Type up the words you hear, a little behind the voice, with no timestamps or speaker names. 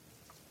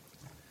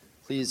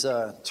Please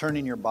turn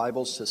in your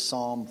Bibles to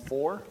Psalm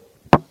 4.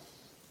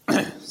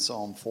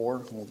 Psalm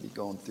 4. We'll be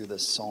going through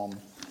this psalm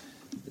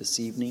this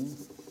evening.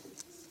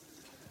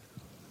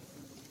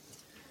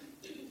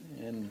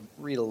 And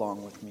read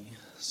along with me.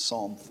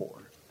 Psalm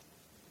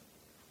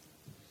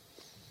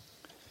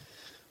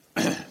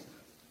 4.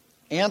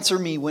 Answer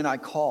me when I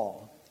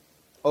call,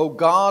 O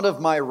God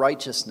of my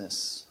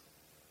righteousness.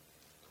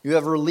 You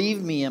have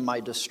relieved me in my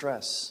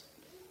distress.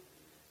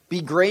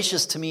 Be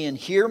gracious to me and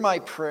hear my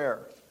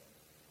prayer.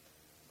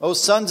 O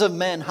sons of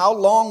men, how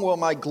long will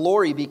my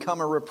glory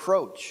become a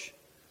reproach?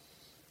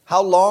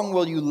 How long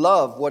will you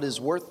love what is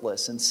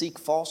worthless and seek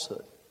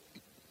falsehood?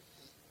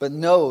 But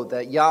know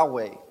that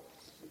Yahweh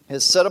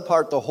has set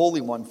apart the Holy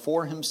One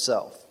for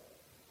himself.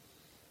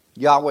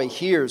 Yahweh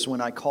hears when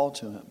I call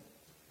to him.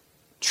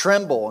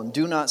 Tremble and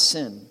do not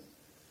sin.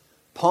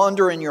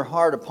 Ponder in your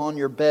heart upon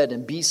your bed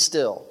and be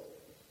still.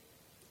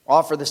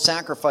 Offer the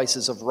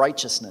sacrifices of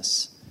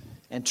righteousness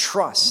and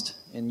trust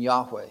in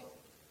Yahweh.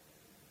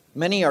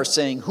 Many are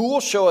saying, who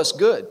will show us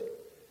good?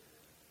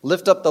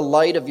 Lift up the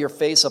light of your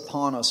face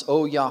upon us,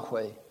 O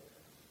Yahweh.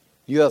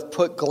 You have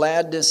put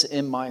gladness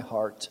in my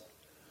heart,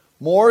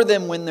 more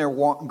than when their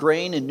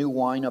grain and new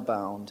wine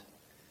abound.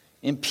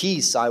 In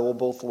peace I will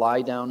both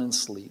lie down and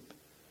sleep.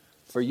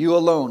 For you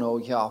alone, O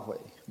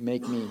Yahweh,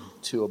 make me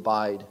to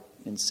abide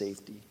in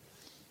safety.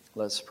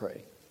 Let's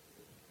pray.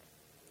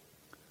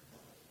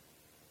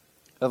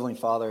 Heavenly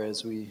Father,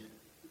 as we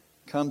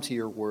come to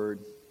your word,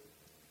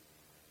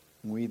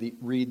 and we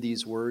read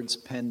these words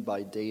penned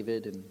by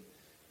David, and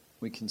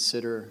we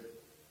consider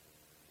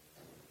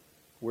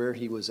where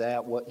he was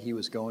at, what he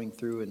was going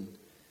through, and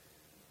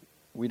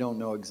we don't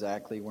know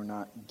exactly. We're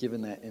not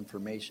given that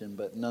information,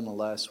 but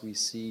nonetheless, we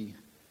see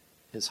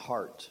his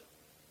heart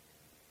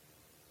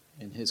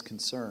and his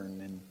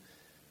concern and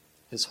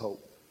his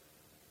hope.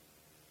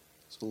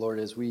 So, Lord,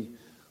 as we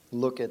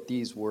look at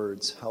these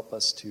words, help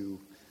us to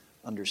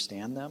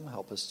understand them,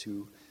 help us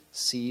to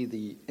see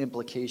the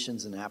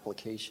implications and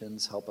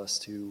applications, help us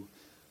to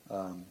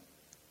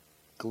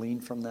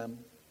glean from them,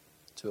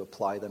 to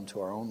apply them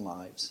to our own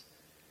lives,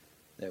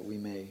 that we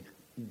may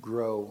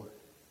grow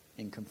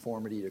in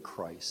conformity to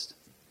Christ.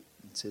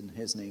 It's in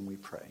his name we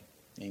pray.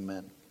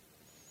 Amen.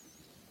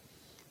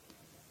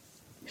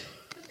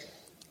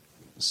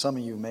 Some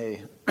of you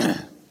may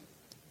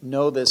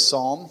know this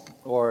psalm,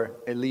 or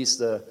at least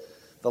the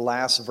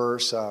last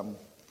verse.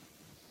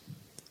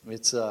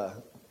 It's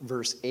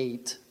verse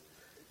 8.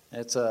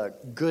 It's a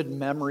good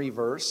memory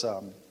verse.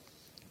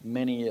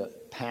 Many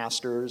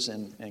pastors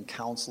and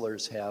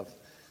counselors have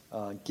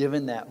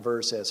given that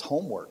verse as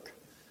homework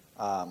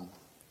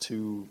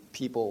to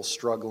people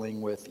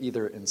struggling with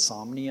either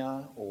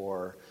insomnia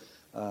or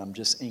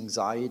just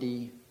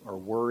anxiety or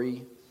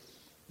worry.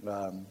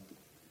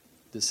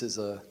 This is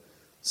a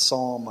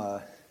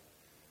psalm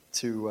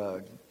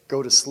to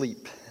go to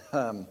sleep,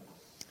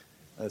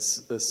 a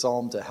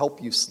psalm to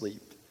help you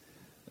sleep.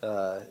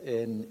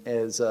 And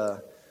as I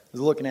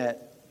was looking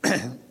at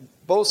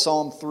both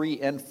Psalm 3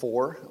 and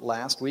 4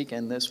 last week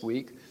and this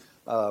week.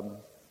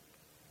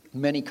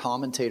 Many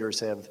commentators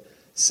have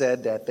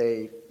said that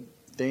they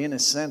in a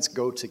sense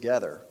go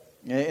together.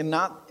 And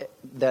not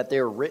that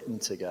they're written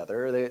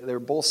together. They're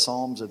both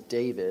Psalms of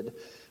David,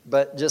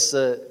 but just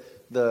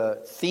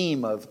the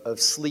theme of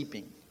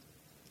sleeping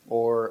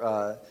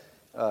or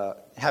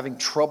having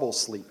trouble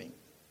sleeping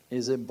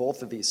is in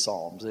both of these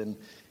Psalms. And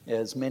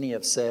as many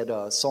have said,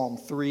 Psalm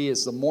 3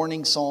 is the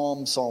morning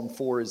psalm, Psalm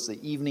 4 is the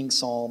evening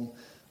psalm.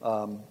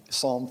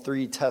 Psalm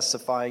 3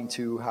 testifying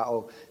to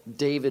how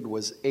David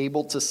was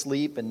able to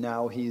sleep, and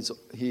now he's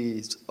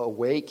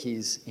awake.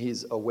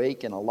 He's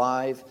awake and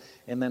alive.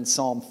 And then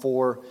Psalm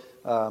 4,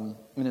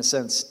 in a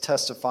sense,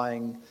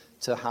 testifying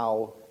to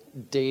how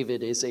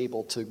David is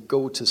able to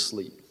go to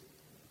sleep.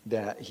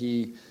 That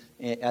he,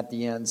 at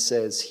the end,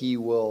 says he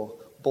will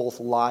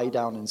both lie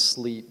down and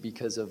sleep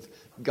because of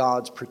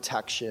God's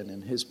protection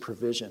and his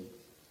provision.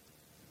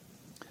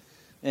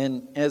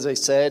 And as I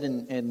said,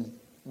 and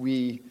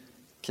we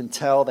can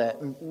tell that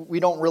we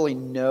don't really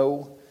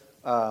know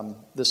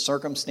the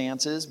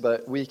circumstances,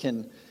 but we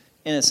can,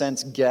 in a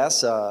sense,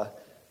 guess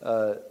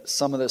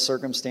some of the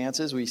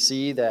circumstances. We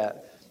see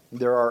that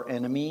there are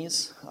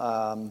enemies,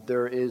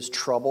 there is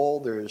trouble,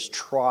 there is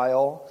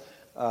trial,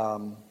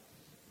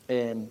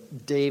 and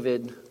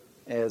David,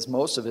 as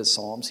most of his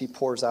psalms, he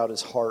pours out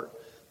his heart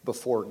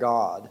before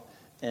God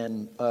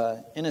and,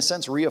 in a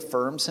sense,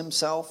 reaffirms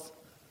himself,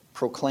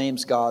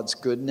 proclaims God's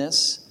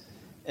goodness,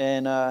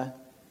 and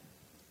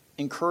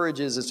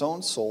encourages his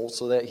own soul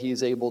so that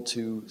he's able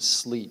to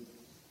sleep.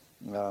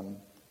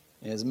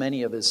 As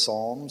many of his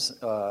psalms,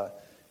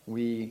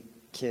 we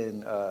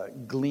can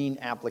glean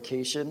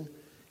application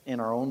in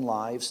our own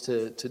lives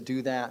to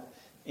do that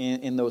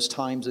in those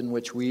times in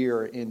which we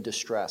are in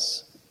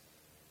distress.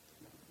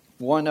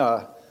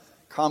 One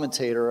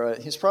commentator,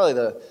 he's probably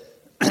the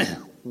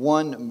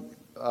one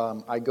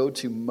I go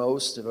to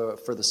most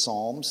for the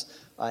Psalms,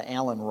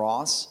 Alan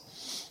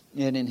Ross.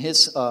 And in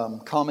his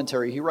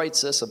commentary, he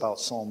writes this about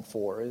Psalm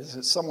 4.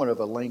 It's somewhat of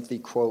a lengthy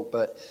quote,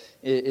 but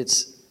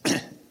it's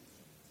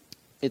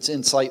It's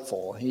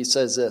insightful. He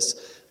says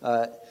this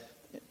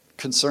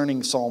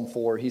concerning Psalm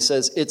 4. He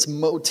says, its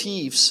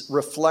motifs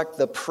reflect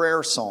the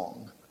prayer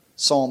song,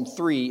 Psalm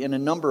 3, in a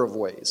number of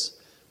ways,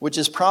 which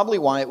is probably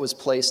why it was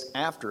placed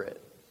after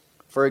it.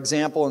 For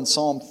example, in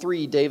Psalm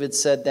 3, David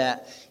said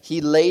that he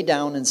lay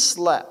down and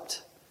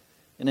slept.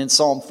 And in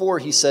Psalm 4,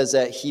 he says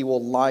that he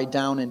will lie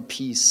down in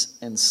peace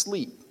and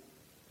sleep.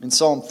 In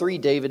Psalm 3,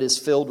 David is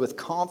filled with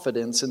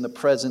confidence in the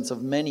presence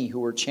of many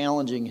who are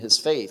challenging his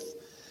faith.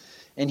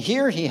 And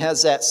here he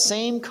has that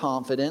same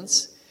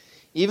confidence,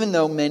 even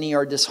though many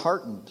are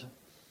disheartened.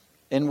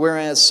 And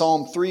whereas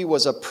Psalm 3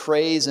 was a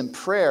praise and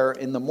prayer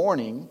in the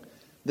morning,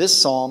 this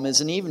psalm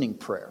is an evening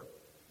prayer.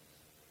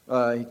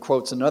 He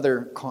quotes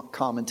another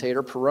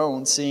commentator,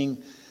 Perron,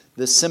 seeing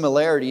the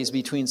similarities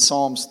between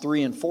Psalms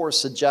 3 and 4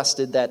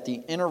 suggested that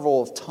the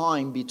interval of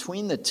time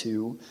between the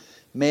two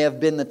may have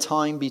been the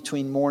time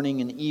between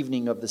morning and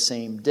evening of the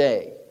same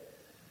day.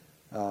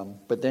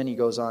 But then he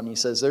goes on, he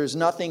says, there's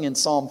nothing in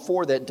Psalm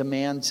 4 that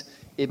demands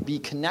it be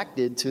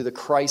connected to the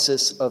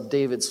crisis of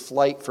David's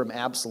flight from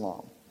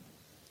Absalom.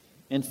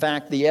 In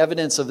fact, the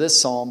evidence of this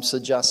psalm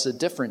suggests a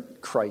different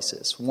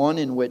crisis, one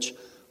in which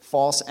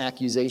false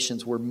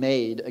accusations were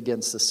made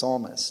against the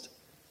psalmist.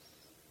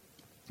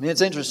 I mean,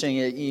 it's interesting,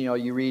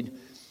 you read,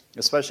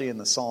 especially in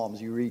the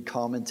Psalms, you read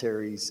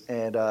commentaries,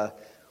 and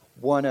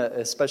one,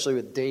 especially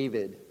with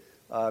David,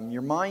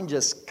 your mind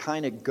just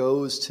kind of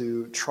goes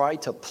to try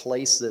to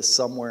place this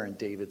somewhere in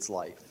David's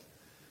life.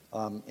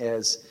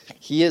 As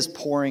he is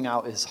pouring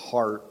out his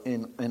heart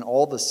in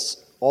all the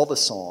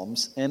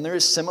Psalms, and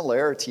there's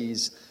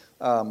similarities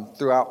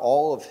throughout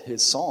all of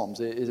his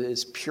Psalms. It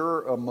is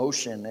pure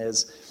emotion,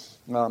 as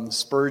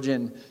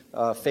Spurgeon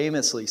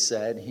famously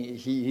said.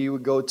 He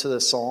would go to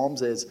the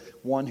Psalms as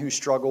one who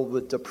struggled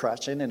with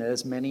depression, and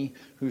as many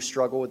who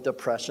struggle with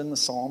depression, the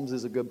Psalms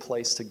is a good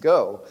place to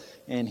go.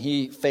 And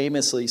he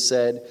famously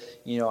said,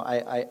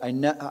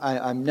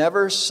 I'm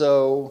never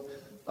so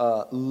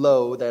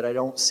low that I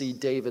don't see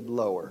David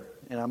lower,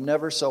 and I'm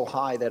never so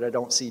high that I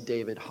don't see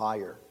David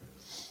higher.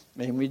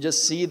 And we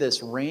just see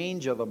this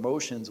range of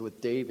emotions with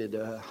David,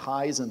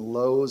 highs and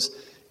lows,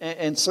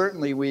 and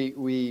certainly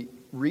we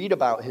read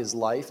about his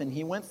life, and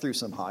he went through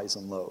some highs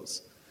and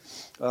lows.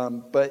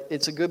 But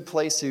it's a good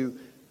place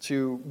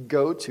to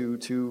go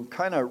to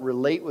kind of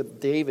relate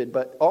with David,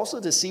 but also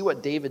to see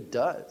what David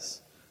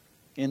does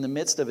in the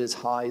midst of his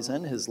highs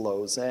and his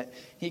lows. That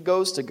he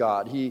goes to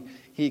God.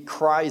 He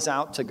cries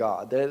out to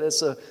God. That's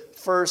the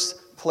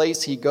first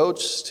place he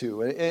goes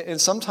to. And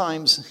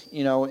sometimes,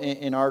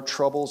 in our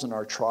troubles and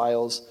our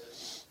trials,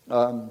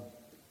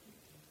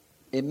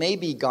 it may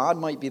be God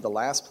might be the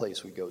last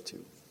place we go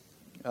to.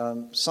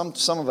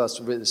 Some of us,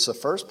 it's the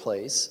first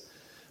place,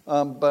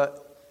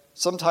 but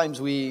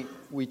sometimes we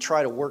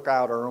try to work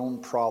out our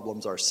own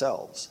problems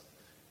ourselves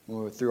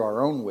through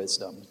our own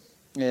wisdom.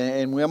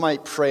 And we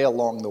might pray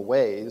along the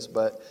ways,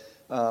 but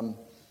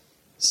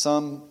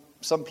some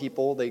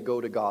people, they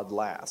go to God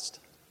last.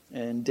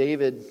 And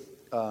David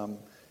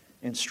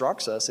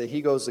instructs us that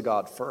he goes to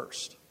God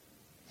first.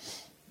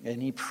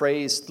 And he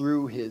prays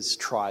through his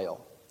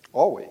trial,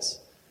 always.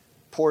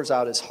 Pours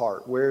out his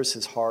heart. Where's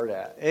his heart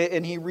at?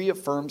 And he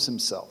reaffirms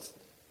himself.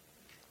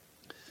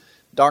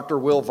 Dr.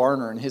 Will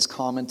Varner, in his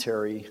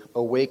commentary,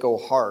 Awake, O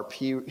Harp,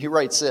 he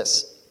writes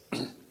this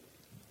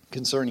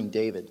concerning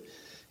David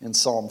in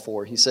Psalm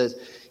 4. He says,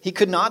 he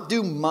could not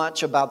do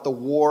much about the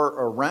war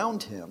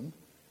around him,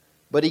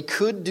 but he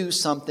could do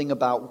something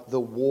about the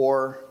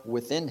war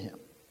within him.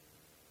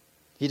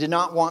 He did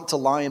not want to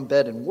lie in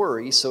bed and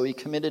worry, so he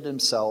committed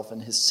himself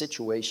and his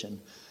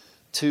situation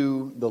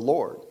to the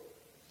Lord.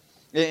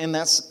 And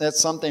that's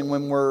something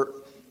when we're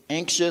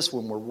anxious,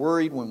 when we're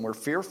worried, when we're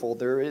fearful,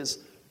 there is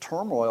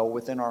turmoil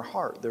within our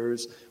heart.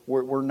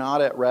 We're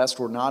not at rest,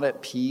 we're not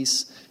at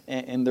peace,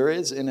 and there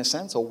is, in a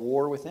sense, a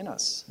war within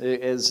us.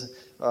 As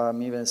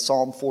even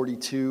Psalm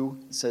 42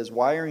 says,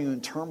 why are you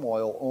in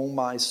turmoil, O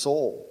my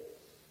soul?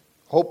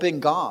 Hope in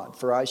God,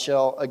 for I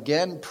shall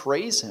again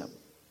praise him.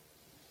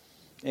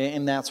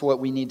 And that's what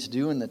we need to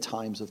do in the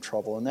times of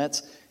trouble. And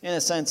that's, in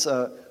a sense,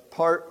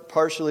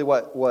 partially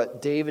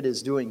what David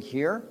is doing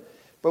here.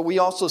 But we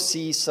also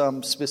see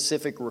some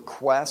specific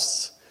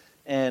requests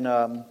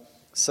and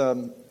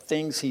some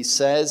things he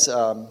says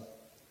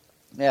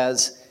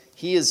as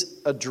he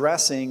is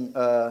addressing,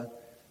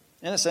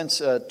 in a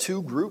sense,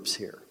 two groups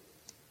here.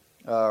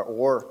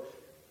 Or,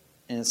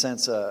 in a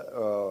sense,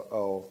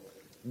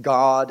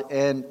 God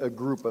and a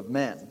group of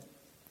men.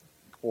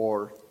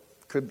 Or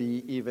could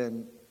be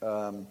even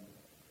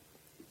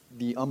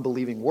the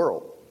unbelieving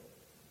world.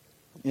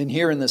 And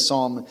here in this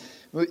psalm,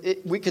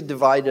 we could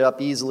divide it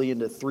up easily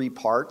into three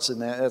parts,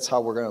 and that's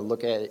how we're going to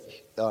look at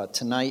it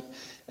tonight.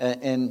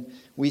 And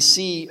we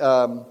see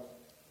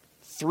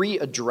three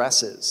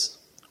addresses,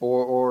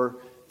 or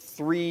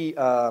three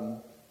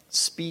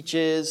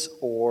speeches,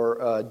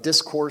 or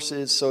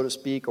discourses, so to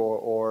speak,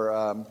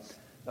 or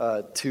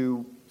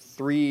to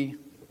three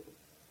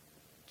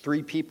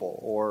people.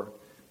 Or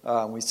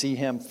we see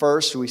him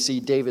first, we see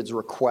David's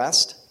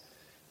request,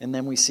 and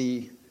then we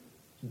see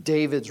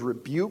David's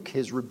rebuke,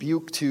 his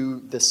rebuke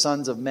to the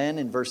sons of men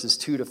in verses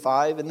 2 to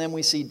 5, and then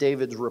we see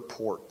David's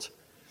report.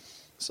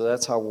 So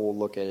that's how we'll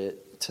look at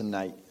it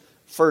tonight.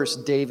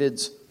 First,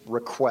 David's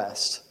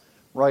request,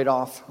 right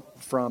off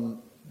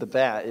from the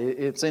bat.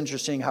 It's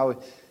interesting how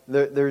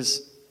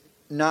there's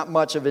not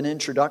much of an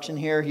introduction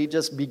here. He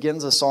just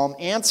begins a psalm,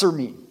 "Answer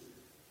me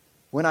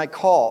when I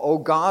call, O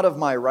God of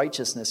my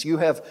righteousness. You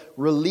have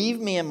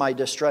relieved me in my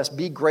distress.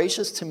 Be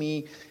gracious to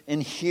me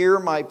and hear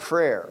my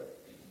prayer."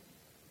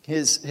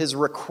 His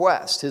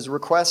request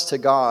to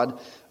God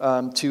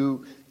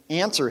to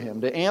answer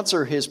him, to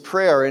answer his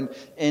prayer.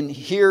 And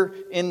here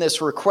in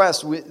this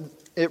request,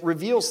 it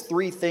reveals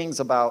three things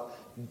about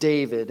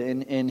David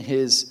and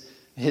his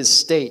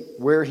state,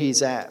 where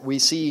he's at. We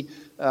see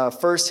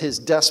first his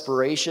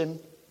desperation,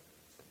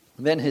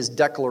 then his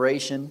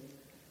declaration,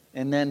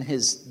 and then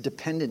his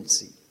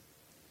dependency.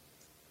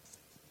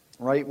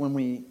 Right when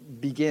we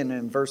begin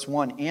in verse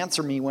 1,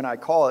 "Answer me when I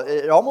call,"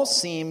 it almost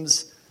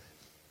seems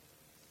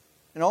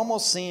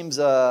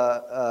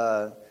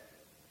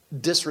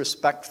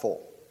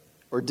disrespectful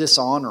or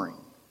dishonoring,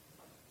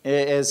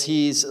 as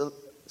he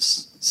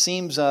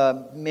seems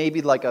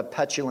maybe like a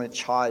petulant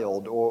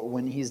child, or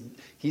when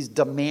he's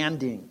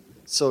demanding,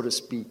 so to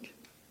speak.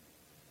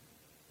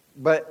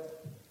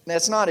 But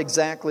that's not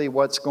exactly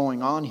what's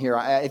going on here.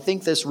 I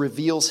think this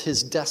reveals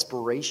his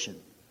desperation.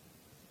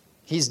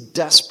 He's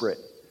desperate.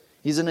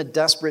 He's in a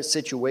desperate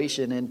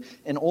situation, and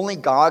only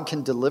God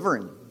can deliver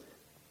him.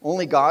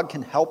 Only God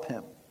can help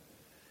him.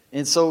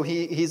 And so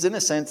he's in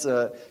a sense,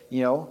 as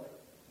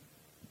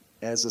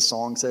the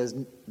song says,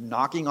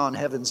 knocking on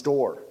heaven's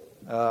door,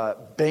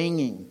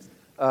 banging,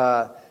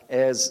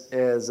 as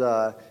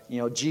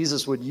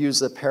Jesus would use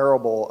the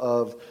parable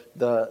of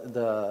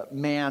the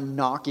man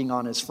knocking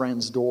on his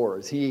friend's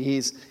doors.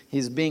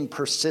 He's being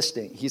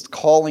persistent. He's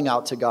calling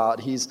out to God.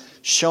 He's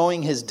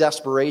showing his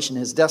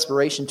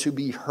desperation to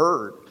be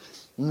heard,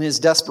 and his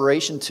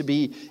desperation to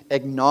be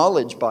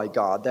acknowledged by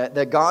God,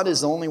 that God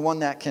is the only one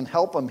that can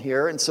help him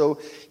here. And so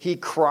he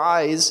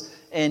cries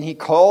and he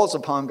calls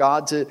upon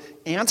God to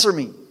answer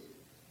me,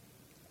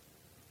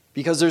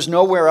 because there's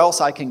nowhere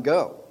else I can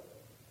go.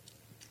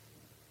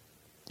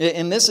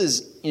 And this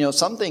is,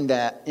 something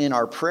that in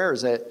our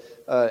prayers that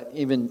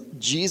even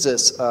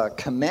Jesus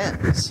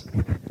commends,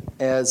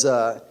 as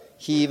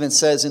he even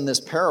says in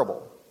this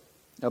parable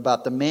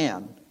about the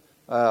man.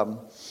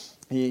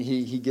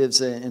 He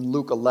gives in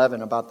Luke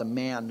 11 about the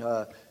man,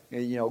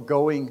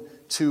 going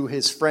to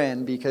his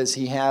friend because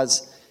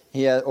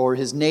or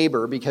his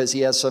neighbor, because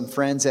he has some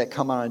friends that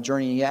come on a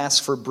journey. He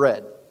asks for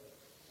bread.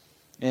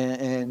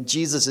 And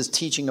Jesus is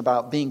teaching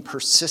about being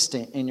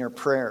persistent in your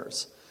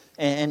prayers.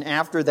 And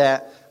after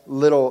that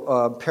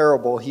little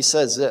parable, he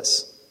says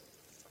this,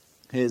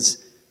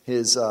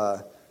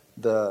 the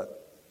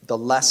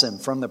lesson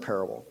from the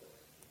parable.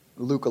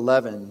 Luke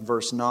 11,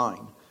 verse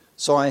 9.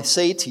 "So I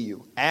say to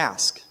you,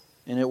 ask,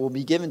 and it will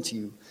be given to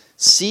you.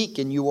 Seek,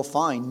 and you will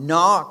find.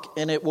 Knock,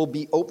 and it will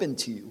be opened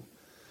to you.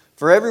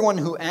 For everyone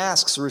who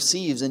asks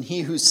receives, and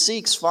he who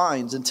seeks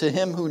finds, and to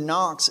him who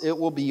knocks it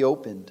will be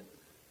opened.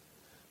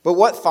 But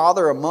what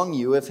father among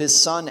you, if his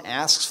son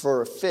asks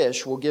for a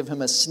fish, will give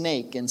him a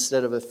snake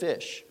instead of a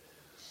fish?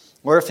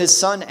 Or if his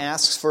son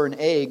asks for an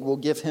egg, will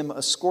give him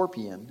a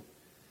scorpion?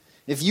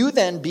 If you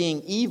then,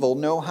 being evil,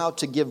 know how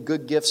to give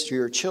good gifts to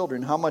your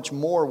children, how much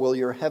more will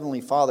your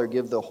heavenly Father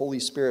give the Holy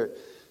Spirit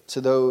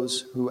to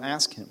those who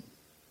ask him?"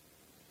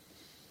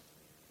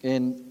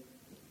 And,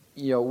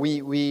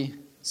 we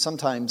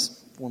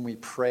sometimes when we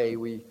pray,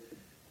 we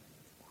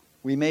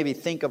maybe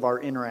think of our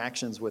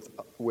interactions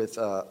with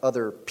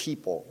other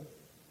people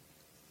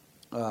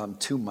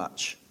too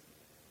much.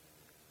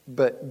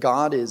 But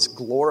God is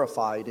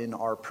glorified in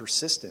our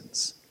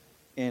persistence,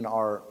 in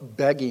our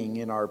begging,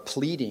 in our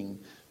pleading,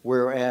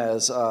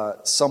 whereas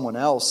someone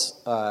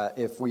else,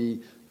 if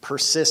we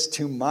persist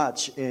too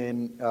much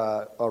in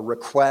a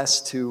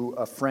request to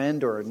a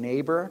friend or a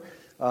neighbor,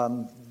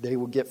 they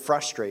will get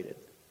frustrated.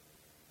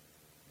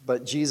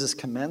 But Jesus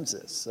commends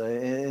this,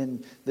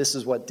 and this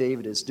is what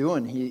David is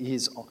doing.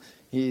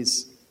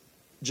 He's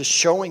just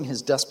showing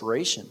his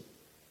desperation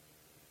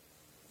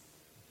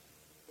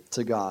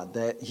to God,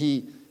 that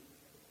he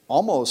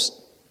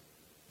almost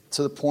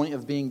to the point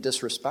of being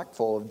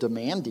disrespectful, of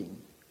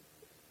demanding.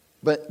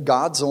 But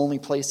God's the only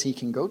place he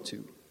can go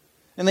to.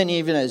 And then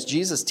even as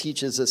Jesus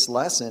teaches this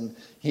lesson,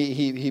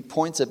 he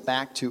points it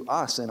back to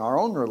us in our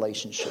own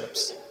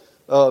relationships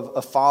of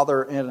a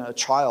father and a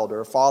child, or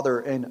a father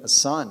and a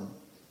son.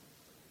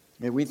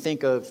 And we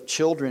think of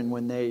children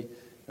when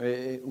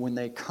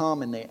they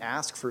come and they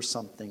ask for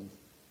something.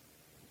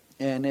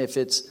 And if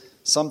it's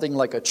something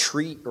like a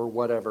treat or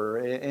whatever,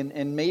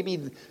 and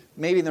maybe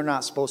they're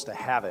not supposed to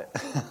have it,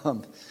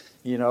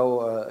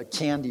 a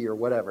candy or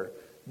whatever.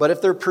 But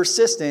if they're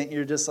persistent,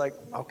 you're just like,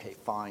 okay,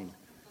 fine.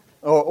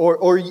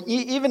 Or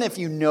even if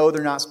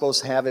they're not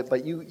supposed to have it,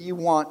 but you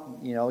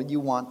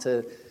want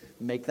to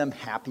make them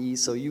happy,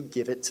 so you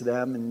give it to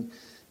them,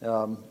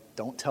 and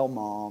don't tell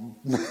mom.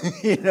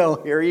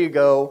 Here you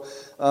go.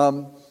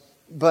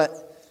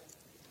 But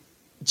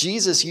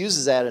Jesus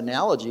uses that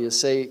analogy to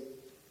say,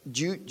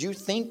 do you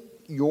think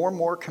you're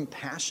more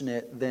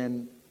compassionate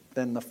than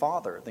the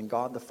Father, than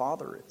God the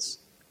Father is?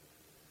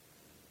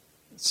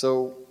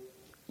 So,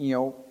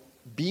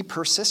 be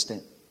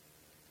persistent.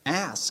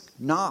 Ask,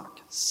 knock,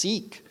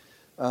 seek.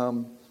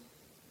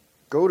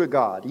 Go to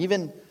God.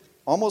 Even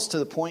almost to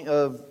the point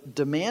of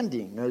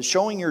demanding,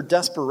 showing your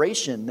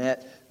desperation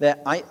that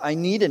I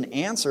need an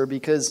answer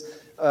because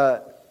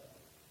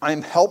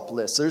I'm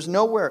helpless. There's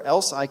nowhere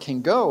else I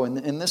can go.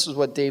 And this is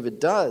what David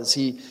does.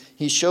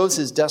 He shows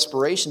his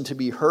desperation to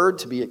be heard,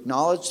 to be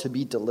acknowledged, to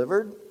be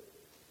delivered.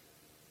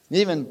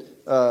 Even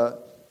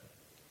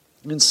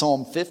in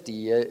Psalm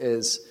 50,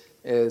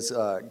 as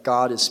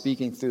God is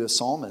speaking through the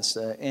psalmist,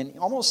 and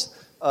almost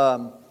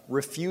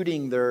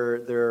refuting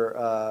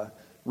their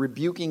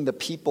rebuking the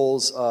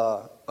people's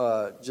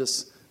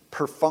just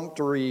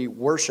perfunctory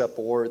worship,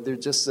 or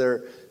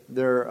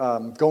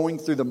they're going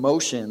through the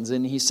motions.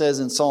 And he says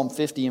in Psalm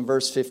 50 and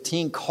verse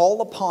 15,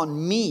 "Call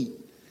upon me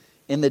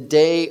in the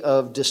day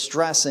of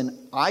distress, and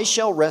I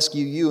shall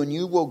rescue you, and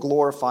you will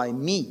glorify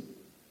me."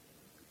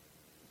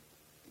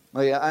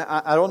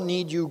 I don't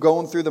need you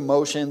going through the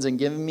motions and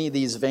giving me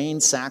these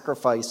vain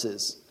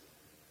sacrifices.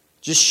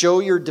 Just show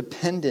your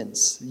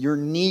dependence, your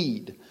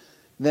need,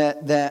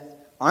 that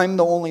I'm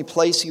the only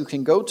place you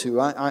can go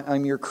to.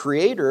 I'm your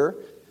creator,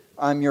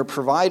 I'm your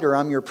provider,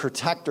 I'm your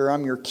protector,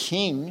 I'm your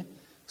king.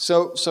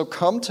 So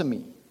come to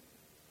me.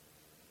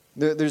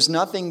 There's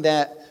nothing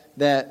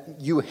that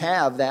you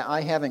have that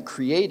I haven't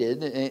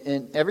created,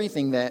 and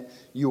everything that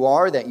you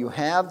are, that you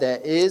have,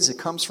 that is, it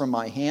comes from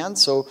my hand.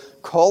 So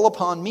call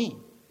upon me.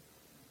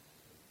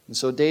 And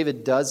so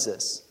David does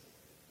this.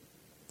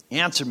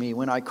 Answer me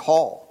when I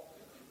call,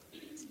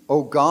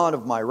 O God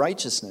of my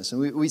righteousness.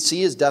 And we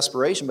see his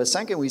desperation, but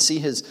second, we see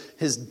his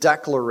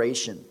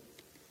declaration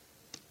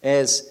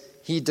as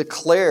he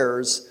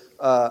declares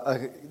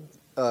a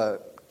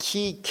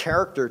key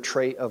character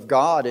trait of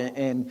God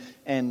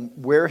and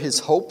where his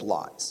hope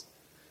lies.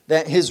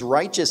 That his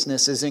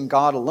righteousness is in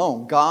God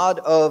alone. God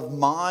of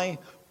my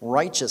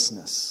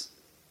righteousness.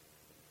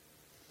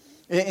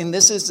 And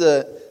this is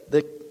the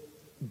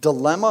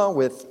dilemma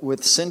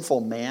with sinful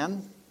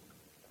man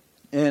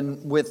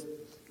and with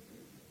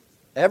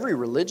every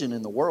religion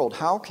in the world.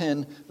 How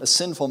can a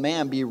sinful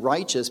man be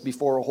righteous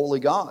before a holy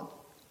God?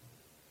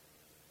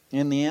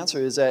 And the answer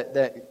is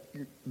that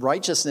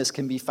righteousness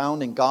can be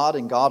found in God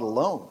and God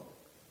alone.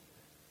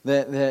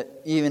 That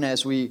even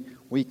as we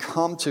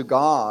come to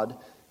God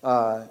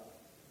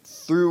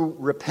through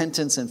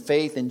repentance and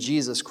faith in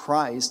Jesus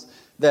Christ,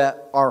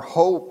 that our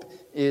hope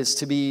is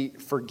to be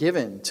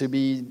forgiven, to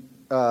be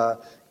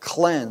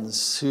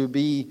cleansed, to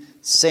be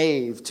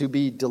saved, to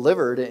be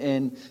delivered.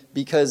 And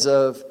because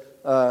of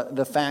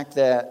the fact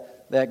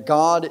that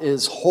God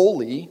is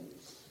holy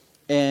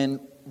and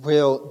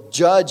will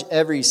judge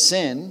every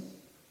sin,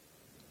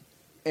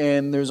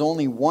 and there's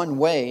only one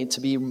way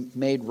to be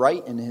made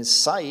right in his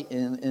sight,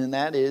 and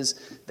that is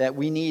that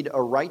we need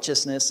a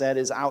righteousness that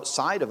is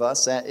outside of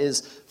us, that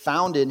is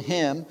found in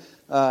him,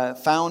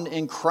 found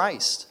in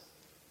Christ.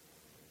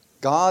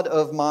 God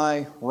of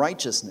my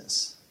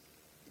righteousness.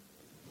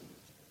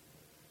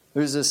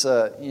 There's this,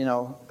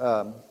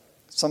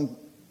 some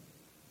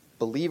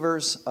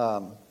believers,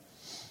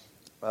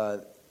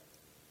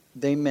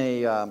 they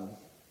may,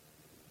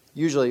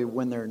 usually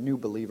when they're new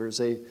believers,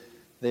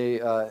 they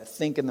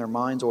think in their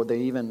minds, or they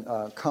even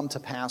come to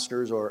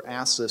pastors or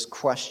ask this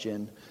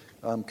question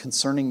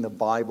concerning the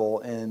Bible,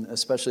 and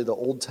especially the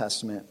Old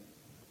Testament,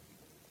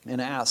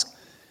 and ask,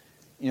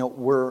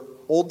 were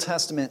Old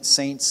Testament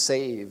saints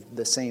saved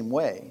the same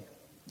way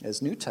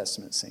as New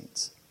Testament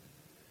saints?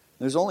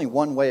 There's only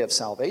one way of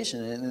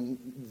salvation, and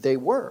they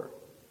were.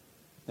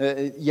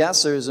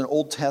 Yes, there's an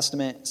Old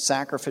Testament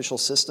sacrificial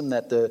system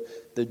that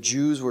the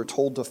Jews were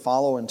told to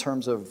follow in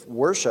terms of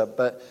worship,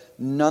 but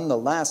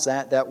nonetheless,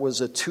 that was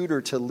a tutor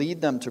to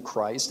lead them to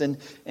Christ. And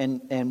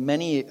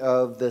many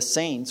of the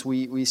saints,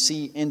 we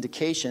see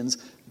indications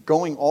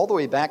going all the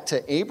way back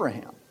to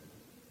Abraham,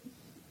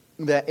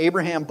 that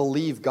Abraham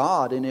believed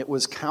God, and it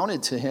was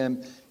counted to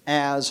him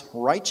as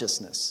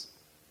righteousness.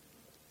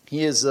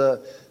 He is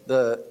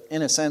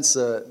in a sense,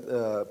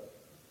 the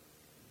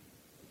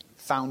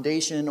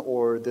foundation,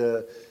 or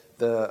the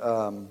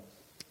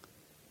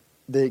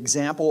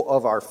example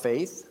of our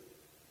faith,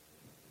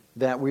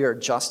 that we are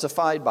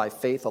justified by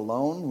faith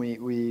alone.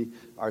 We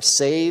are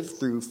saved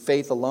through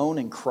faith alone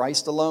in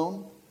Christ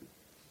alone.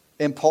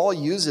 And Paul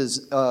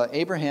uses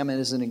Abraham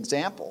as an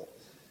example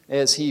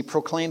as he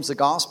proclaims the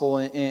gospel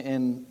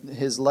in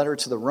his letter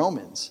to the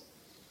Romans.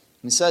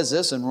 He says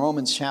this in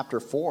Romans chapter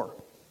 4.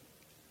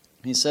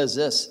 He says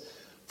this,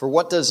 "For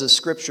what does the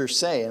scripture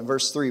say?" In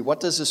verse 3,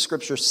 what does the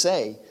scripture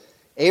say?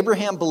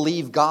 "Abraham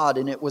believed God,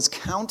 and it was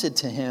counted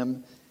to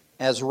him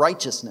as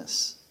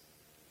righteousness."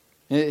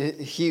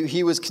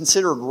 He was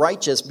considered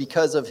righteous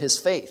because of his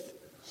faith.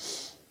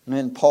 And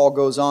then Paul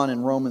goes on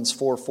in Romans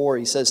 4:4.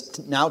 He says,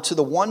 "Now to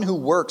the one who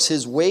works,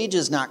 his wage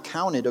is not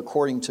counted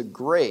according to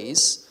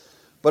grace,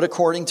 but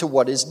according to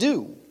what is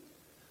due.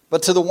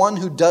 But to the one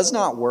who does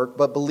not work,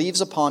 but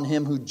believes upon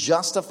him who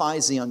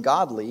justifies the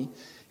ungodly,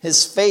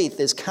 his faith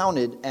is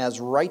counted as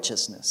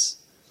righteousness.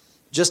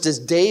 Just as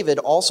David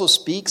also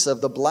speaks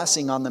of the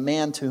blessing on the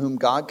man to whom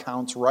God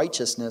counts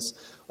righteousness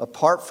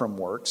apart from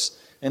works.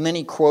 And then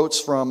he quotes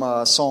from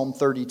Psalm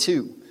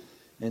 32.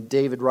 And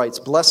David writes,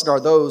 "Blessed are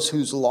those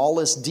whose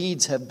lawless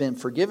deeds have been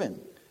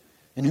forgiven,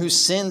 and whose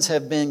sins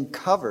have been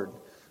covered.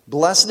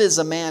 Blessed is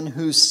the man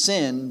whose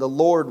sin the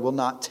Lord will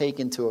not take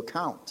into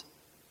account."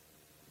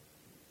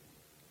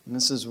 And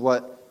this is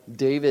what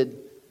David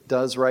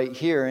does right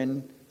here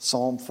in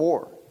Psalm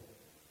 4.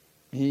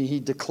 He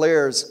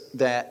declares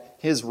that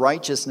his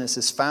righteousness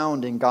is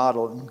found in God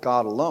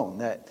alone,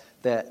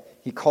 that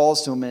he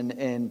calls to him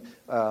and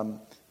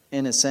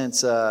in a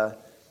sense,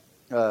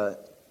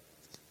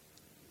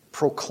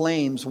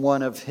 proclaims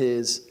one of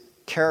his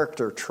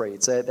character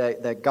traits,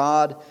 that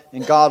God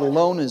and God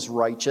alone is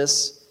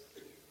righteous,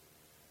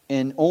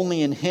 and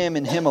only in him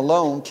and him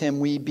alone can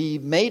we be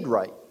made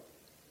right.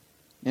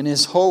 And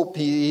his hope,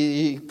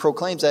 he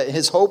proclaims that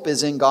his hope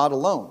is in God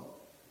alone.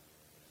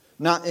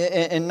 Not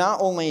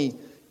only,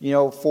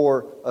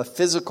 for a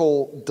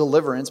physical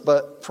deliverance,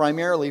 but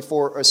primarily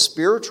for a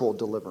spiritual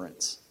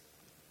deliverance.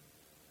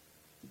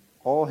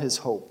 All his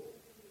hope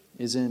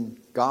is in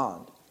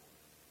God.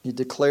 He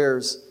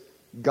declares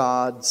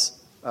God's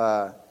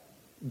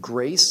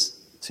grace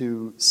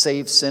to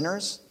save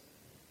sinners,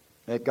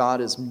 that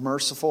God is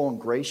merciful and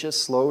gracious,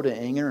 slow to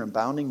anger, and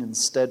abounding in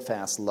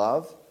steadfast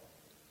love.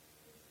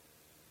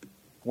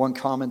 One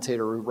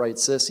commentator who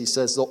writes this, he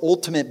says, "The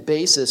ultimate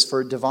basis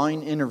for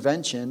divine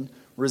intervention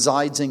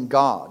resides in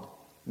God,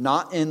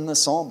 not in the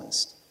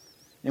psalmist."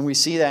 And we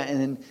see that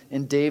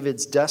in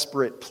David's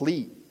desperate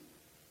plea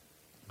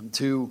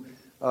to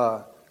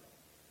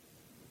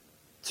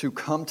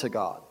come to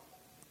God,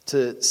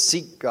 to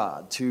seek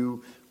God,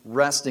 to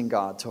rest in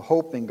God, to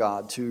hope in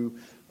God, to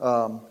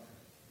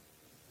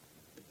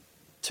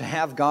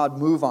have God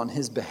move on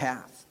his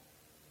behalf.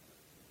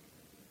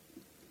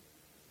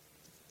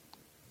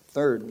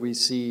 Third, we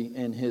see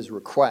in his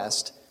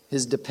request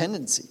his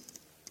dependency.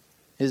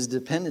 His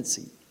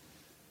dependency.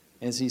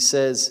 As he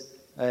says,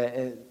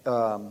 as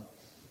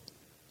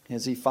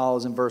he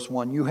follows in verse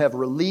 1, "You have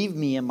relieved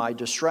me in my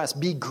distress.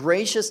 Be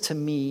gracious to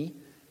me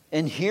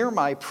and hear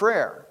my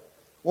prayer."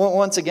 Well,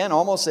 once again,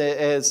 almost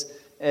as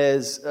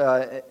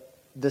the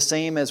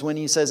same as when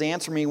he says,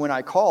 "Answer me when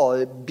I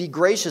call." Be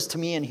gracious to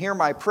me and hear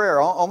my prayer,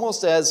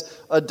 almost as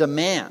a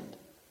demand.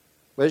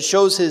 But it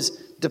shows his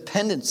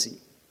dependency.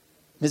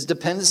 His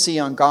dependency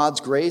on God's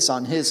grace,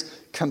 on his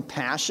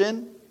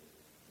compassion,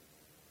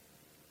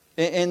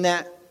 and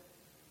that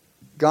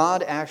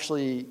God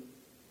actually,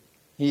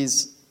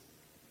 he's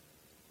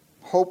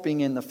hoping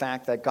in the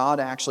fact that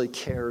God actually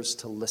cares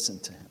to listen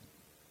to him.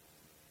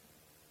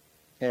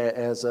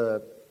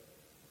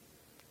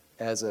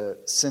 As a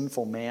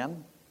sinful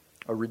man,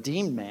 a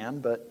redeemed man,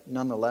 but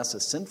nonetheless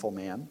a sinful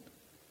man,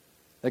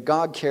 that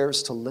God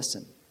cares to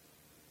listen,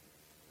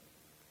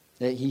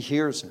 that he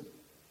hears him.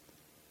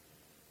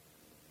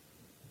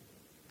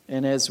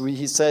 And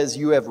he says,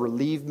 "You have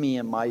relieved me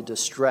in my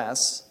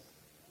distress,"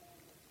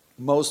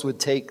 most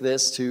would take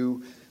this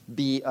to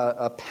be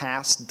a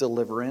past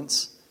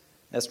deliverance.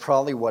 That's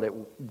probably what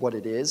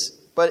it is.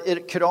 But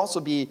it could also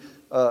be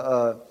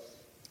a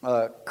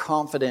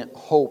confident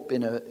hope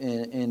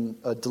in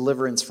a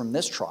deliverance from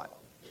this trial.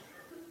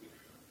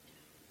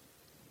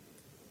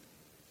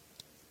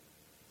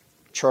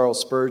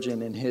 Charles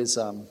Spurgeon, in his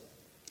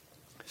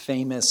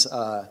famous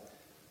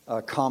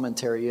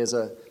commentary, is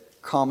a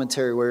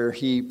commentary where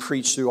he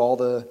preached through all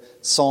the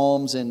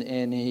Psalms, and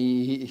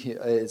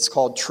it's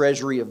called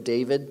Treasury of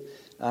David.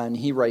 And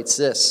he writes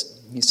this.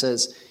 He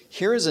says,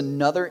 "Here is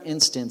another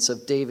instance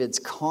of David's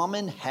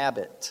common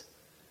habit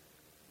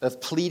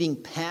of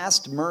pleading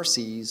past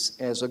mercies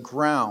as a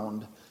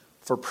ground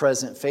for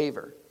present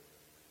favor."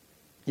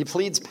 He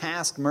pleads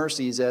past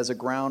mercies as a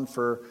ground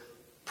for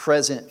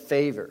present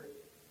favor.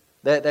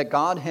 That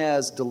God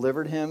has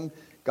delivered him,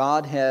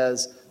 God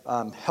has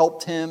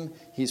helped him,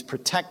 he's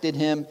protected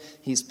him,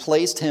 he's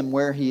placed him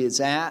where he is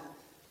at.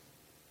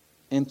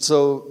 And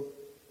so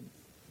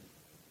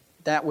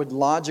that would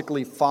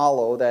logically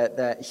follow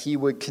that he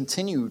would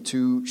continue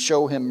to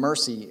show him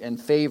mercy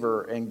and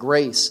favor and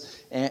grace,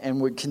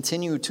 and would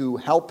continue to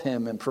help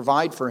him and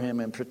provide for him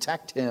and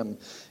protect him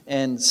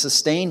and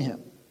sustain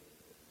him.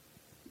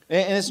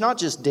 And it's not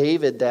just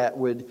David that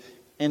would,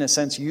 in a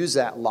sense, use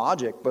that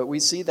logic, but we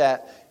see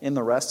that in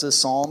the rest of the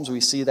Psalms.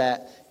 We see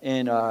that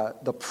in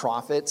the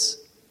prophets,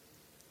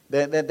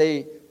 that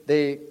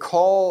they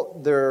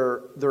call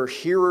their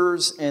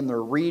hearers and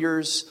their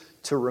readers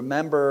to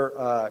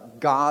remember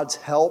God's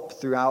help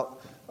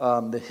throughout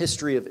the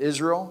history of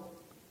Israel,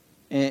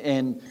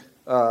 and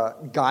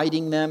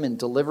guiding them and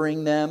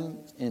delivering them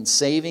and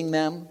saving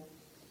them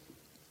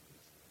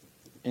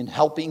and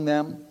helping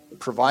them,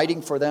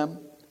 providing for them.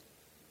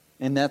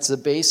 And that's the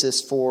basis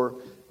for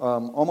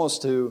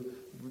almost to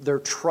their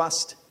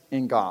trust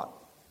in God,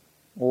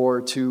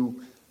 or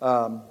to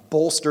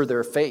bolster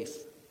their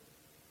faith.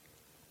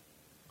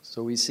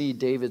 So we see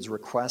David's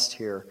request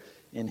here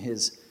in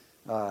his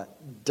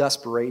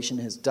desperation,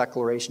 his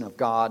declaration of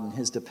God, and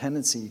his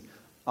dependency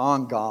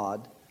on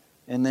God.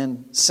 And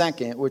then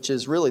second, which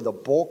is really the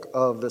bulk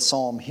of the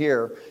psalm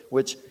here,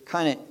 which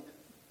kind of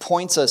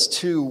points us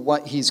to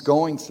what he's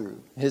going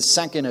through. His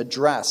second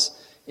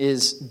address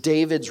is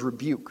David's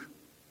rebuke.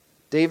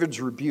 David's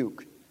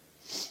rebuke.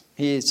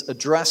 He's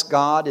addressed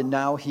God, and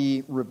now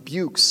he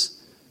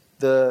rebukes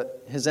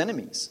his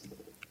enemies.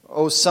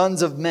 O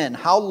sons of men,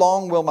 how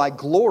long will my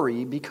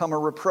glory become a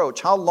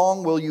reproach? How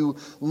long will you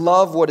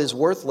love what is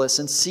worthless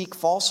and seek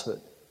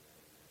falsehood?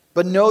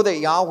 But know that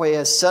Yahweh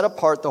has set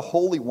apart the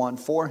Holy One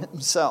for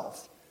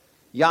himself.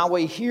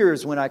 Yahweh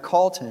hears when I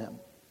call to him.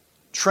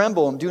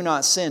 Tremble and do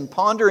not sin.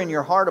 Ponder in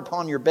your heart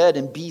upon your bed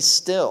and be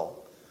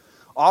still.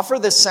 Offer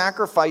the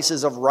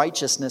sacrifices of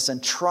righteousness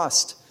and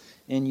trust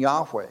in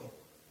Yahweh.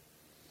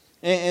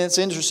 And it's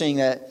interesting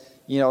that,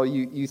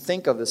 you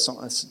think of this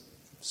song.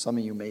 Some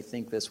of you may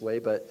think this way,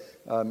 but,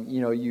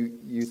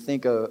 you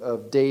think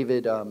of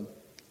David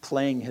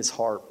playing his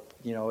harp,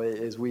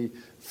 as we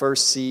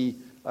first see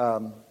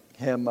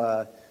him,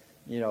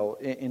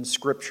 in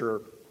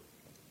Scripture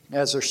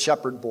as a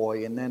shepherd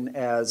boy, and then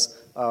as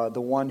the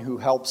one who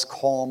helps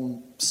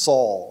calm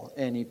Saul,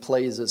 and he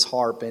plays his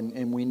harp,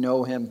 and we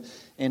know him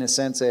in a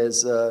sense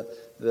as the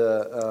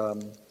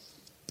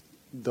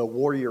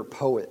warrior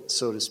poet,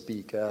 so to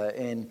speak,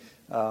 and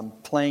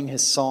playing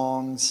his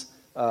songs,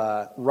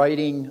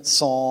 writing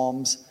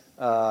psalms,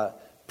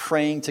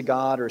 praying to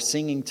God or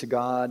singing to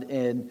God,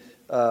 and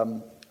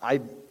I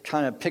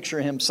kind of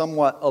picture him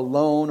somewhat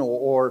alone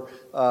or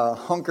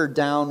hunkered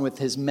down with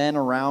his men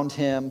around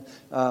him.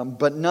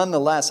 But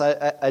nonetheless,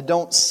 I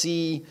don't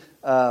see,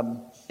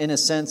 in a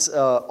sense,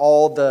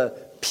 all the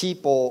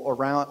people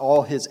around,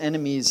 all his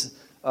enemies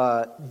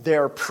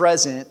there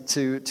present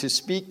to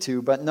speak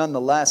to. But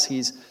nonetheless,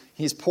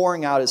 he's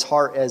pouring out his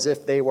heart as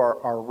if they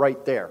are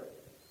right there.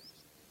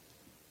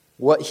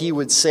 What he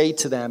would say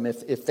to them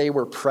if they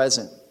were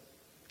present.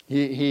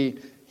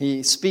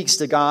 He speaks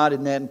to God,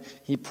 and then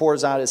he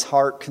pours out his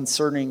heart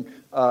concerning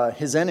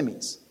his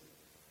enemies.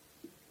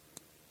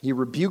 He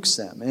rebukes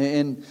them.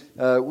 And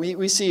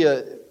we see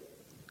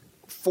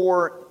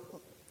four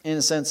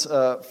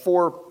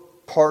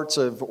parts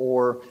of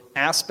or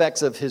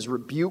aspects of his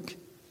rebuke.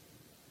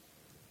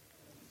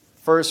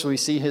 First, we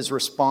see his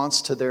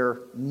response to their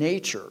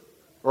nature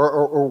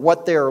or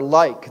what they're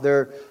like,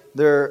 their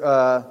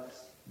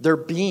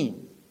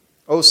being.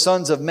 O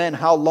sons of men,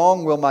 how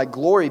long will my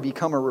glory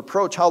become a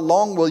reproach? How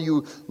long will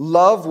you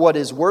love what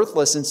is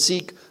worthless and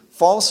seek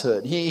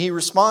falsehood? He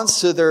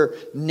responds to their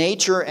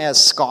nature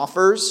as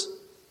scoffers.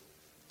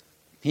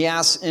 He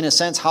asks, in a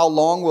sense, how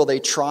long will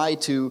they try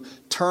to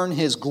turn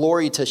his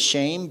glory to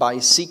shame by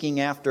seeking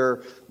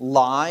after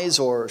lies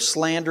or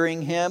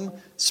slandering him,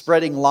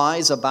 spreading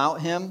lies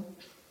about him?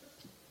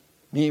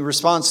 He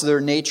responds to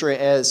their nature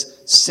as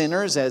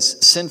sinners,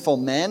 as sinful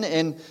men,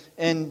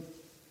 and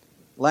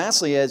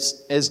lastly,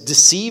 as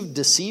deceived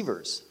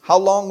deceivers. How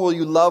long will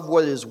you love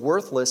what is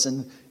worthless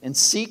and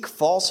seek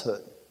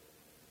falsehood?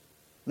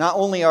 Not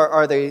only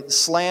are they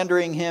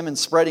slandering him and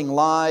spreading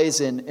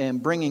lies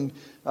and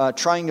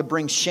trying to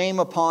bring shame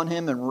upon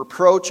him and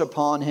reproach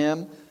upon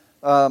him,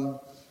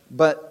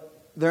 but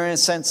they're in a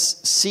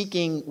sense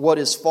seeking what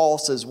is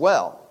false as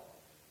well.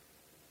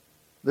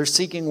 They're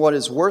seeking what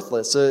is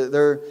worthless.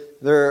 They're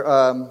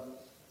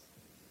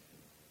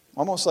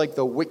almost like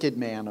the wicked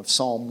man of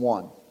Psalm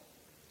 1.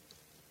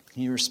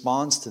 He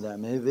responds to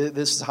them.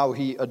 This is how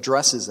he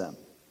addresses them.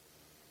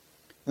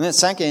 And then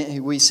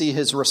second, we see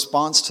his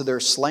response to their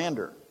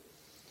slander.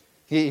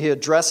 He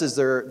addresses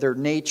their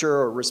nature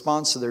or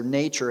responds to their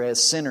nature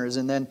as sinners.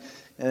 And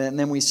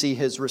then we see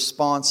his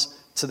response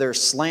to their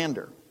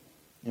slander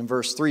in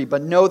verse 3.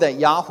 But know that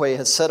Yahweh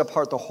has set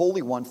apart the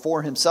Holy One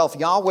for himself.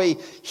 Yahweh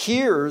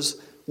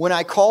hears when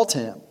I call to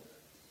him.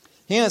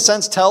 He in a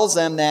sense tells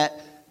them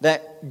that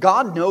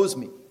God knows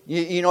me.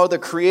 The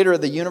creator of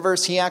the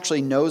universe, he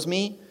actually knows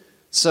me.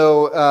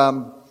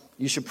 So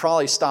you should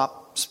probably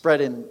stop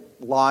spreading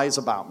lies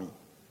about me.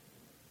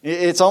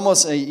 It's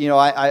almost,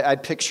 I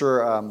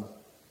picture,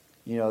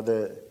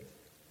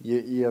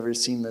 you ever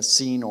seen the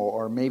scene,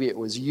 or maybe it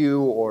was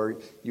you, or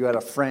you had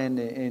a friend,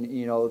 and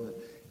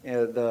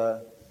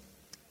the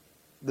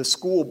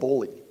school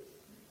bully,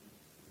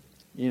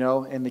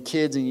 and the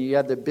kids, and you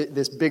had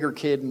this bigger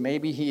kid, and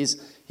maybe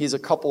he's a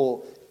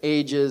couple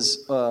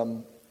ages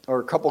or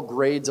a couple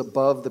grades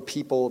above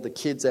the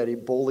kids that he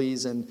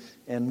bullies, and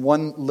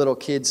one little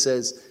kid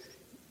says,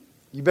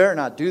 "You better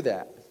not do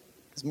that,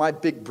 because my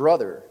big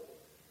brother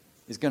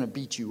is going to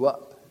beat you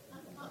up."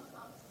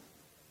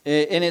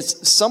 And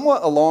it's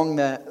somewhat along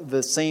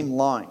the same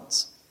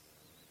lines,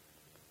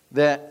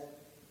 that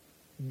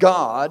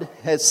God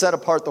has set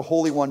apart the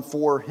Holy One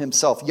for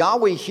himself.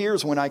 Yahweh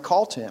hears when I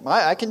call to him.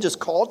 I can just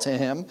call to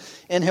him,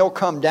 and he'll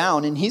come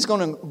down, and he's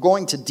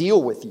going to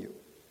deal with you.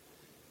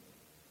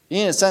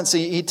 In a sense,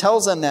 he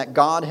tells them that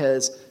God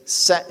has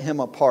set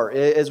him apart.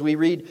 As we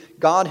read,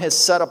 God has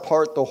set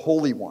apart the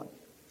Holy One.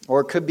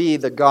 Or it could be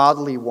the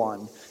Godly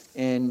One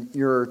in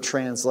your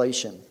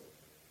translation.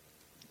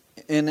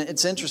 And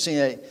it's interesting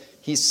that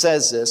he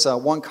says this.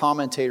 One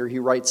commentator, he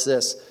writes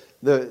this,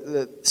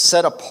 the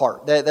set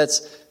apart.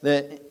 That's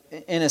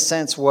in a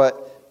sense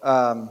what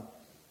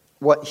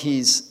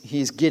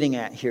he's getting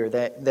at here,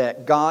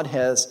 that God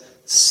has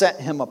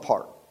set him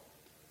apart.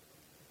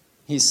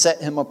 He's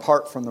set him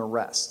apart from the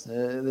rest.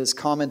 This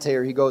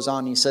commentator, he goes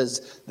on, he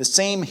says, the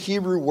same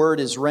Hebrew word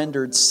is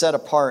rendered set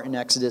apart in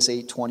Exodus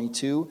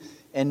 8:22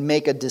 and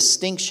make a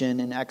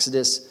distinction in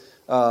Exodus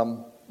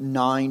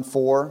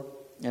 9:4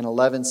 and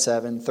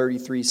 11:7,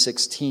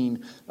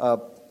 33:16,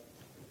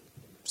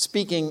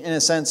 speaking in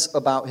a sense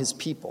about his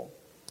people.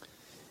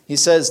 He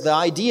says the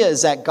idea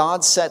is that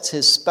God sets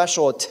his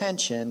special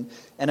attention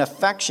and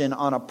affection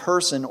on a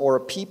person or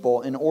a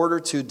people in order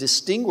to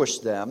distinguish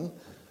them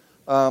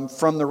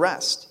from the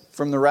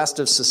rest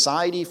of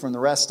society, from the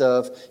rest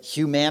of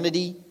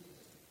humanity.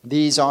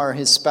 These are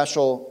his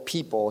special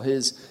people,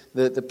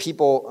 the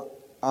people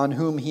on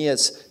whom he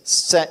has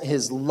set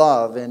his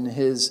love and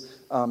his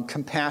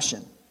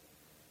compassion.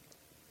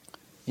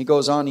 He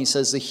goes on, he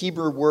says, the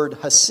Hebrew word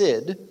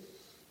hasid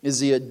is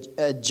the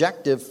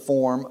adjective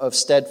form of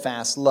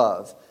steadfast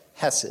love,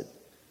 hesed.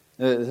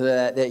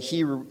 That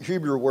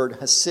Hebrew word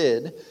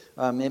hasid,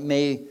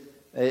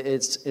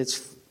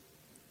 it's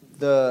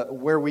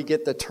where we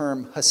get the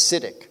term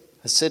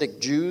Hasidic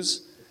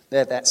Jews,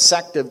 that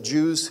sect of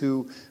Jews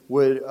who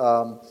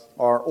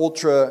are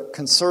ultra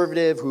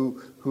conservative,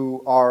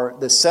 who are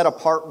the set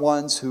apart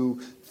ones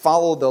who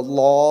follow the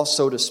law,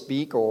 so to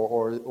speak,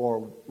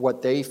 or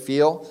what they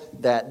feel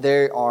that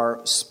they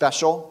are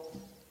special.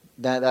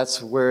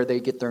 That's where they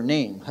get their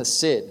name,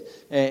 Hasid,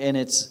 and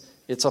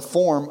it's a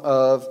form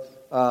of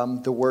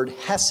the word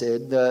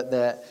Hesed,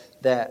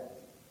 that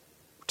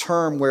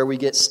term where we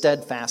get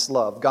steadfast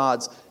love,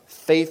 God's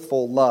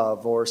faithful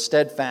love or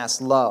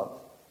steadfast love.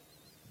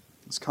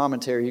 This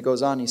commentary, he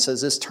goes on, he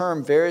says, this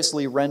term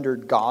variously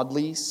rendered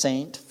godly,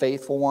 saint,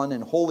 faithful one,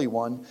 and holy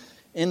one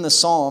in the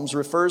Psalms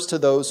refers to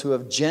those who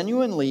have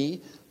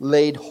genuinely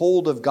laid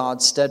hold of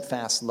God's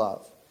steadfast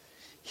love.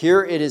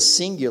 Here it is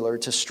singular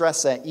to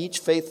stress that each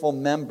faithful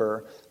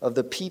member of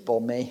the people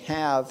may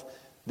have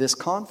this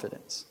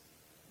confidence.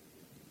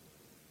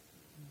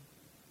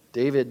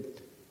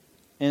 David,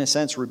 in a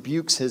sense,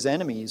 rebukes his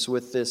enemies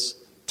with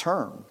this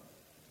term,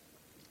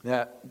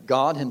 that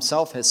God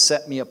himself has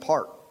set me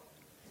apart.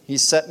 He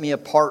set me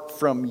apart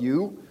from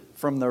you,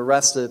 from the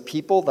rest of the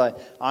people. That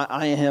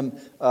I am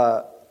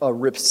a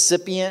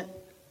recipient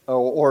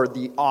or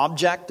the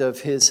object of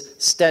his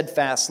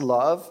steadfast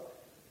love.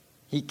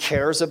 He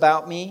cares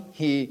about me.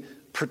 He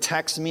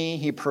protects me.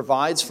 He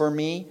provides for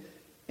me.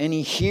 And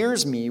he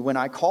hears me when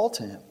I call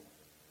to him.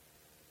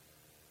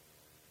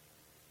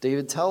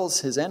 David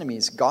tells his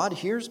enemies, God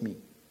hears me.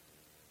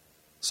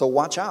 So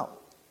watch out.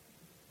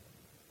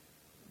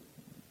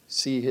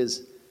 See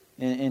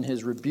in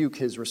his rebuke,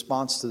 his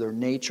response to their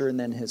nature, and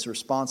then his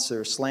response to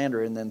their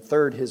slander, and then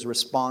third, his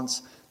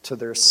response to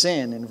their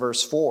sin in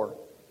verse 4.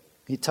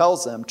 He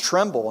tells them,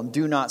 tremble and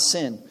do not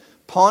sin.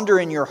 Ponder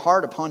in your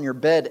heart upon your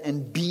bed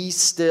and be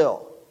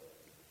still.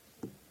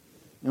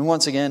 And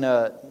once again,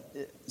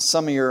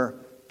 some of your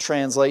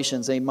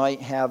translations, they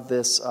might have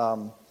this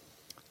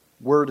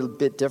word a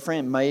bit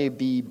different. It may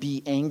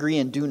be angry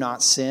and do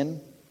not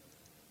sin.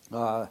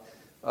 A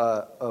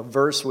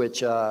verse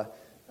which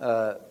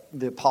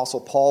the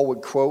Apostle Paul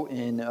would quote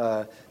in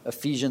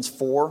Ephesians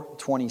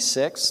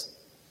 4:26.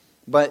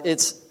 But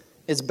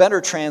it's better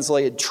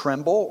translated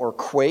tremble or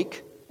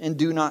quake and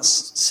do not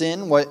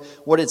sin.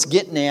 What it's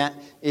getting at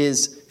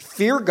is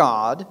fear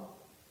God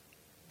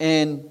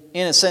and,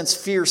 in a sense,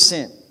 fear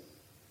sin.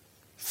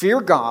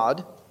 Fear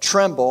God,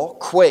 tremble,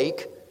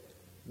 quake,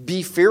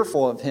 be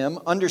fearful of him,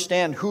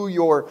 understand who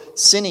you're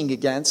sinning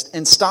against,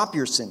 and stop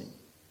your sinning.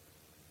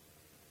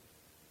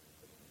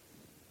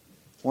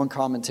 One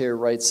commentator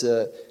writes,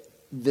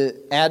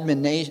 the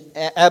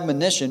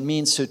admonition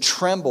means to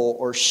tremble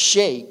or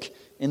shake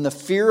in the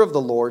fear of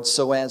the Lord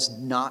so as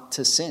not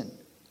to sin.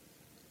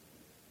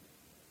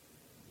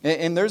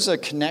 And there's a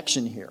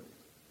connection here.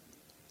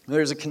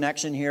 There's a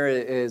connection here,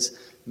 as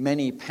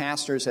many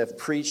pastors have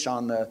preached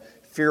on the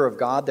fear of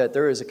God, that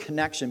there is a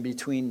connection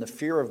between the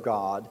fear of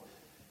God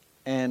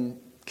and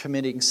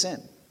committing sin.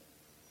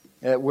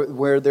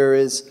 Where there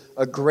is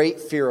a great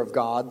fear of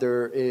God,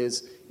 there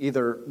is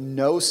either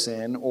no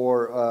sin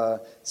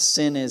or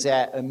sin is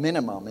at a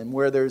minimum. And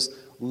where there's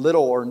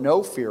little or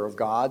no fear of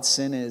God,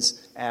 sin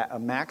is at a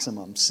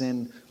maximum.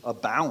 Sin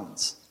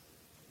abounds.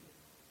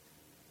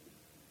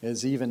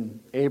 As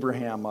even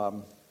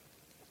Abraham,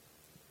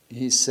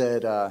 he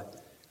said,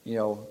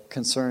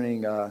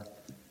 concerning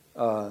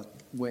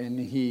when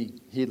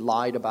he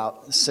lied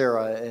about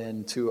Sarah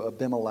and to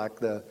Abimelech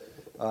the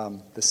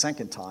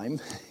second time,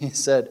 he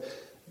said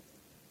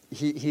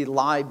he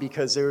lied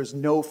because there is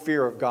no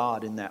fear of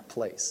God in that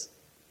place.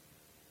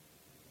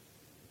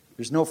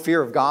 There's no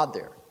fear of God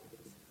there.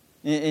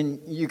 And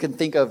you can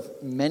think of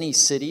many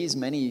cities,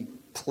 many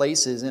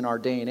places in our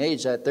day and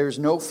age that there's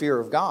no fear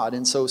of God,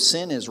 and so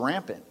sin is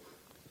rampant.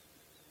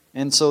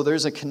 And so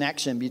there's a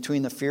connection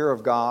between the fear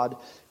of God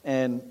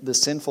and the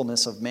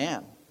sinfulness of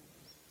man.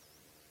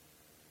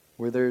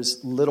 Where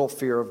there's little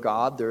fear of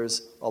God,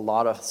 there's a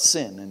lot of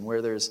sin. And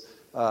where there's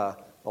a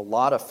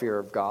lot of fear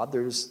of God,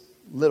 there's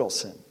little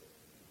sin.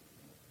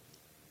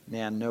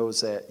 Man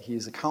knows that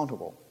he's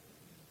accountable.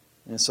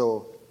 And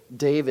so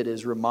David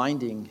is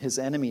reminding his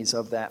enemies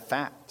of that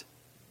fact.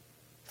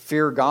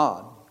 Fear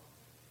God.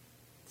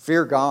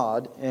 Fear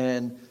God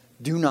and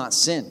do not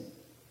sin.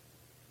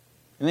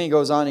 And then he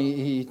goes on,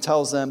 he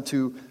tells them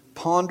to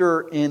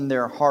ponder in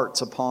their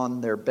hearts upon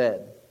their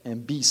bed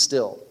and be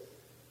still.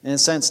 In a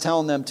sense,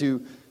 telling them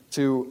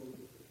to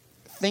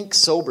think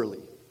soberly.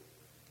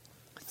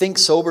 Think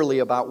soberly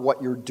about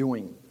what you're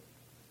doing,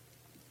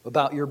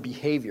 about your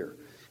behavior,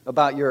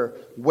 about your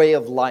way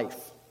of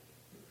life,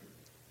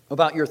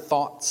 about your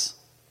thoughts,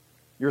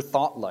 your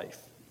thought life.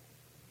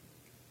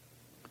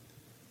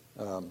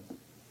 One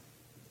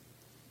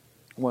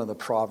of the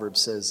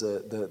Proverbs says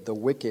the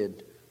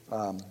wicked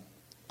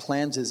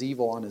plans his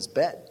evil on his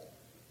bed.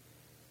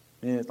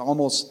 And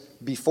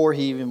almost before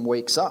he even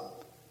wakes up.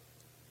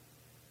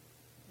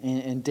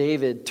 And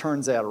David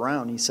turns that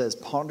around. He says,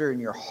 ponder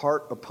in your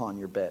heart upon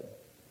your bed.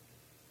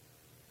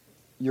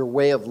 Your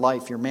way of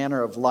life, your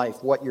manner of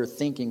life, what you're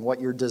thinking,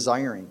 what you're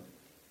desiring.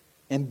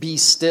 And be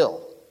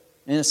still.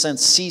 In a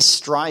sense, cease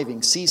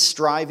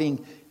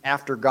striving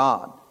after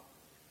God.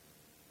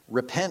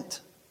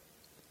 Repent,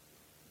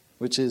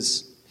 which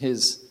is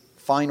his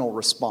final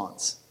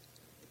response.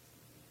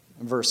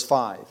 In verse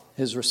 5,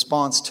 his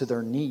response to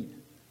their need.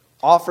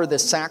 Offer the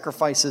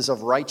sacrifices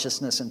of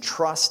righteousness and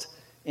trust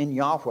in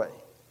Yahweh.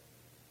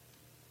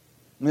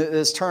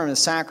 This term is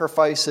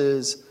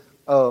sacrifices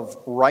of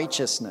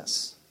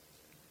righteousness.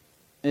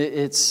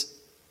 It's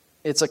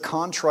a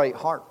contrite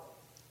heart.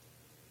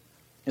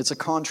 It's a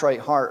contrite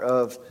heart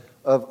of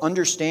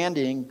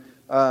understanding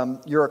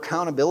your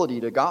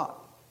accountability to God.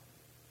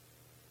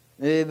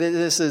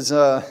 This is,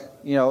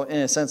 in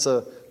a sense,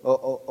 a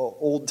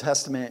Old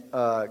Testament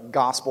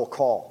gospel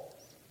call.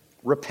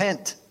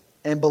 Repent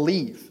and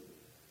believe.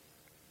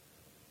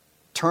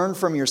 Turn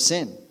from your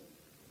sin.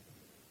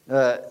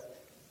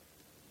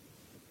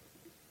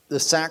 The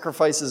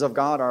sacrifices of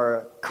God are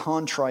a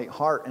contrite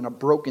heart and a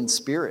broken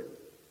spirit.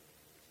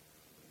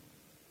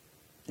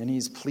 And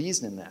he's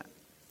pleased in that.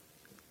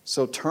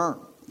 So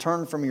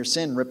turn from your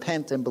sin,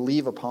 repent and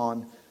believe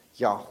upon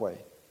Yahweh.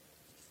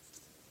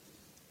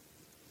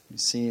 You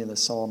see in the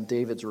Psalm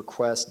David's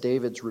request,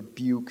 David's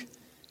rebuke,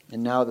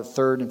 and now the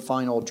third and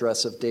final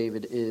address of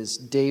David is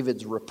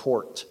David's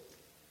report.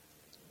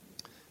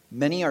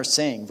 Many are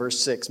saying,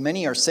 verse 6,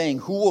 many are saying,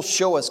 who will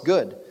show us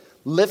good?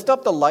 Lift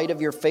up the light of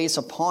your face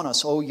upon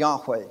us, O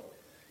Yahweh.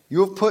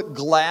 You have put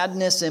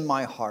gladness in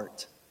my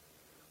heart.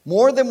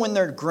 More than when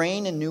their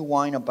grain and new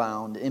wine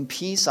abound. In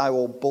peace I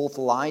will both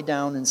lie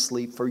down and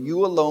sleep. For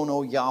you alone,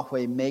 O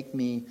Yahweh, make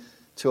me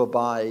to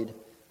abide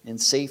in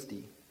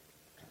safety.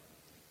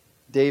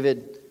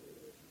 David,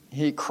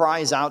 he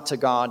cries out to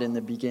God in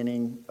the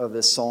beginning of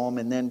this psalm,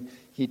 and then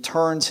he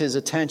turns his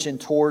attention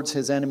towards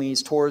his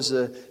enemies, towards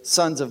the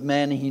sons of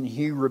men.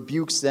 He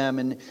rebukes them,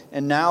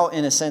 and now,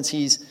 in a sense,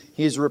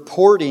 he's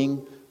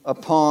reporting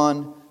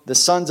upon the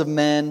sons of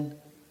men,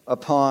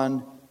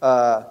 upon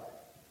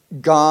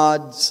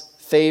God's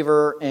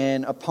favor,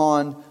 and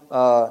upon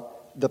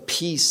the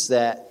peace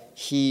that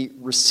he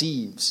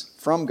receives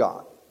from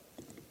God.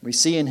 We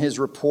see in his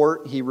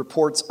report, he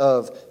reports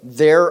of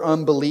their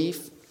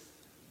unbelief,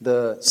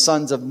 the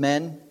sons of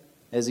men.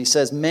 As he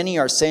says, many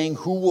are saying,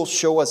 who will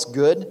show us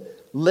good?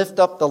 Lift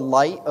up the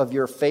light of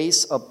your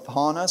face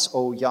upon us,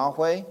 O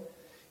Yahweh.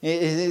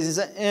 It is,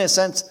 in a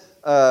sense,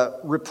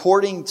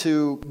 reporting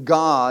to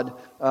God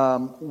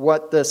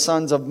what the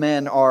sons of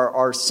men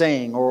are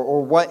saying,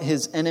 or what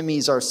his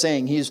enemies are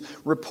saying. He's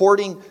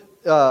reporting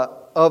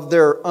of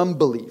their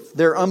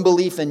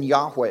unbelief in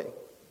Yahweh,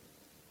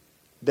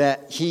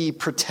 that he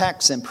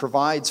protects and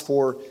provides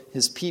for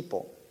his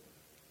people.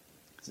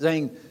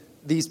 Saying,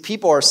 these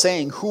people are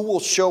saying, who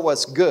will show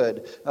us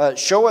good?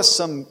 Show us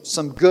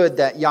some good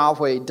that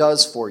Yahweh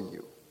does for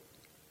you.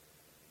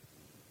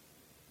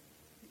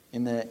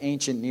 In the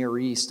ancient Near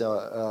East,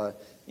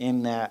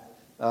 in that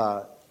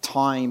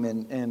time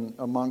and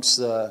amongst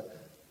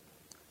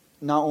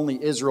not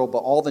only Israel, but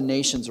all the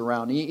nations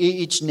around.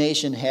 Each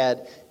nation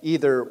had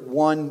either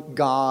one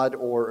god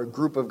or a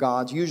group of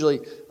gods, usually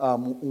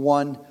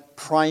one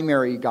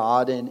primary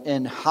god,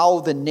 and how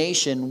the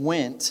nation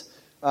went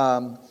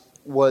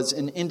was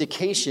an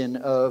indication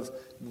of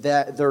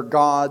that their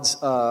God's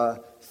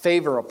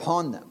favor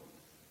upon them.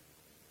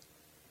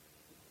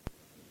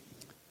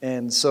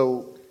 And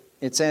so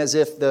it's as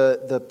if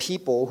the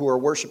people who are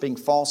worshiping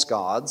false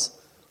gods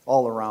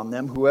all around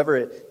them, whoever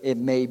it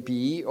may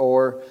be,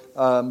 or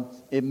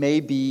it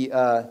may be,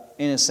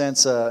 in a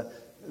sense,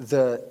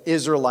 the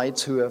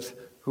Israelites who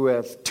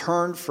have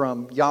turned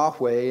from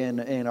Yahweh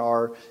and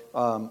are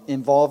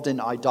involved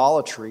in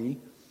idolatry,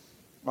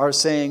 are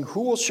saying,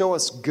 who will show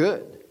us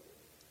good?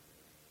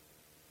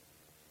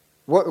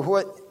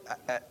 What?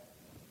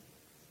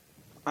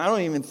 I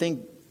don't even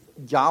think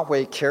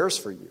Yahweh cares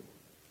for you.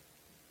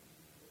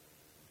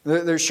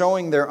 They're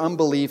showing their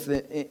unbelief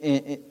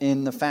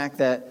in the fact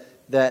that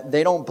that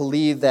they don't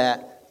believe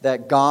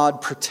that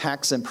God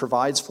protects and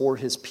provides for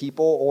his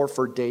people or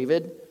for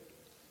David.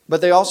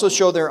 But they also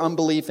show their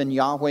unbelief in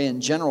Yahweh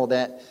in general,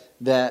 that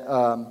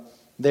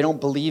they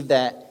don't believe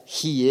that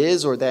he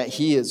is, or that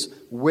he is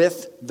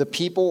with the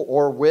people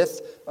or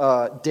with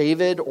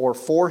David or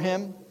for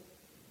him.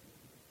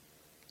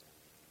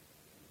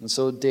 And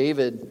so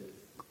David,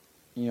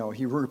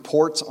 he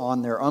reports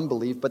on their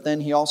unbelief, but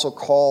then he also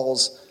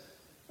calls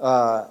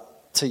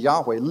to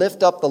Yahweh,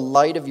 "Lift up the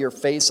light of your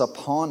face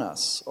upon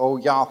us, O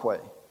Yahweh."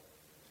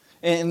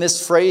 And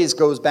this phrase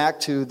goes back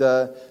to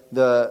the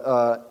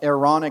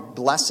Aaronic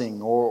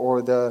blessing,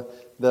 or the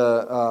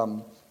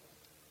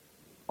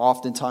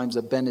oftentimes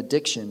a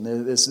benediction.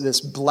 This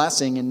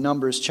blessing in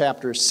Numbers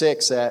chapter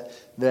 6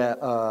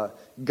 that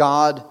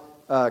God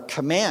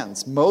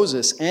commands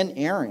Moses and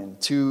Aaron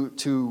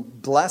to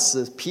bless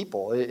the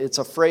people. It's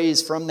a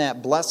phrase from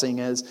that blessing,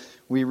 as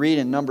we read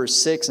in Numbers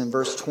 6 and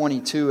verse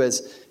 22,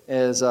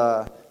 as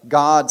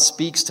God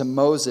speaks to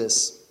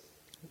Moses,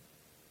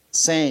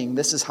 saying,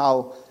 "This is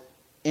how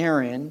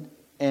Aaron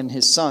and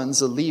his sons,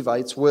 the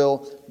Levites,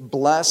 will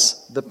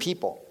bless the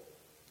people."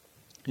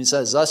 He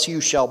says, "Thus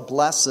you shall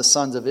bless the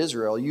sons of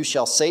Israel. You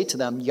shall say to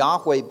them,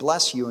 Yahweh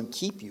bless you and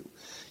keep you.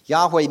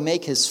 Yahweh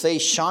make his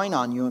face shine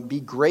on you and be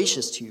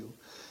gracious to you.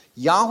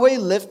 Yahweh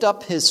lift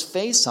up his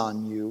face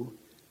on you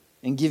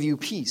and give you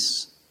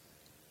peace.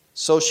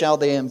 So shall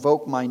they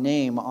invoke my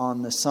name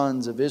on the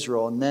sons of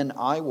Israel, and then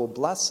I will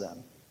bless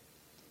them."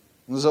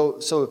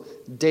 So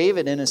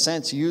David, in a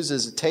sense,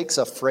 takes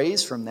a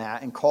phrase from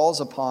that and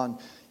calls upon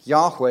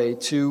Yahweh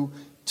to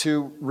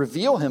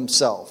reveal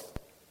himself,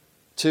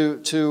 to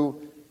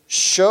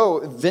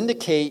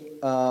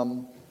vindicate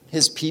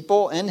his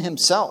people and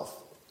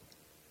himself,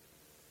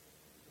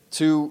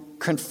 to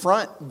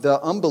confront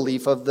the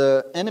unbelief of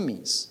the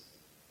enemies.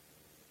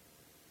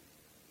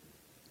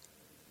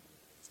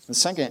 The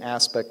second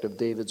aspect of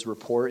David's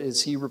report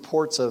is he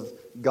reports of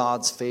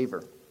God's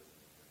favor,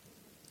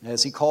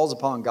 as he calls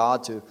upon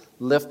God to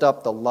lift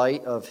up the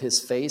light of his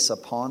face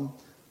upon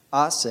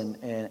us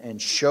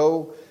and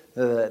show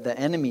the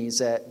enemies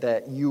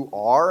that you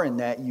are, and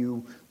that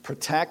you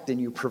protect and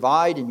you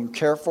provide and you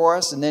care for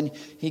us. And then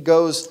he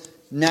goes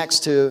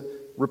next to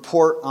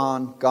report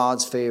on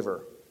God's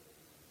favor.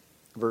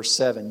 Verse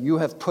 7, "You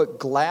have put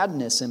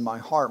gladness in my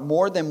heart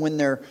more than when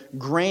their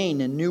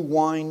grain and new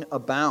wine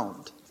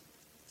abound."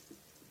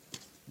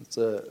 It's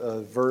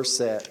a verse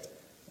that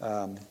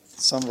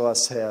some of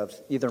us have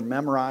either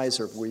memorized,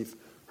 or we've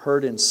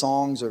heard in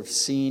songs, or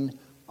seen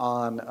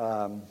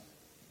on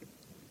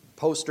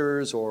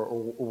posters or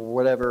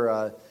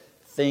whatever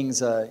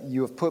things.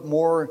 "You have put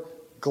more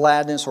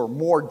gladness or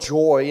more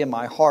joy in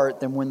my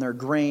heart than when their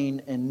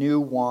grain and new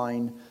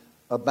wine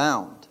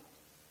abound."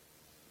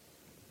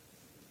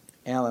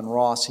 Alan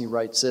Ross, he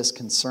writes this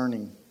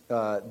concerning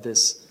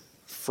this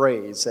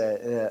phrase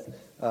that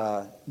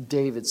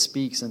David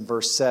speaks in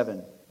verse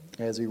 7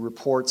 as he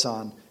reports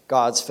on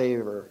God's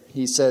favor.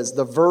 He says,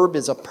 "The verb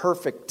is a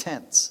perfect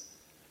tense,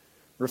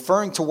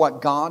 referring to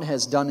what God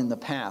has done in the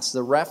past.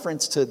 The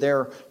reference to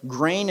their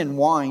grain and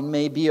wine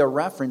may be a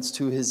reference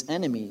to his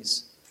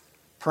enemies,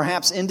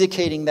 perhaps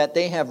indicating that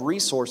they have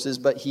resources,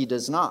 but he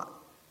does not.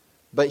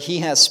 But he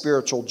has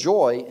spiritual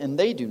joy, and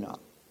they do not.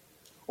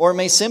 Or it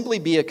may simply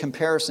be a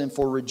comparison,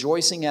 for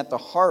rejoicing at the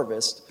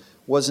harvest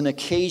was an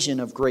occasion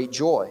of great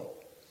joy.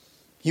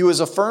 He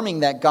was affirming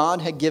that God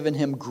had given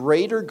him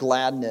greater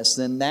gladness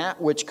than that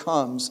which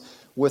comes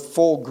with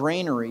full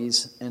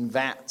granaries and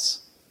vats."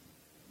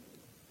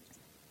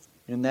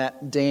 In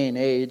that day and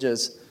age,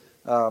 as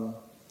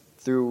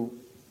through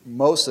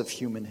most of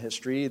human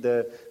history,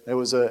 there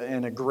was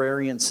an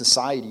agrarian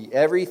society.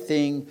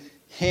 Everything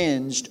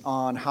hinged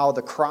on how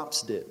the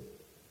crops did.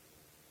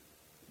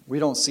 We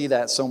don't see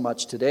that so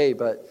much today,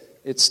 but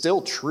it's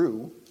still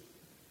true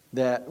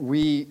that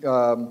we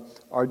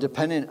are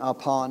dependent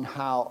upon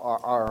how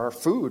our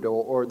food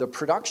or the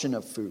production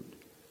of food.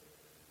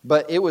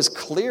 But it was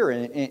clear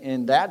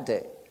in that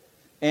day.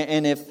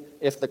 And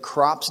if the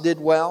crops did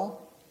well,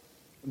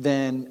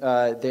 then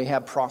they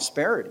had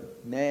prosperity,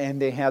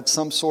 and they had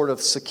some sort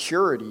of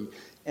security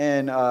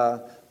and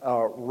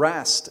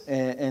rest,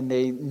 and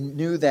they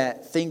knew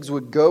that things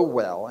would go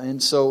well,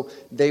 and so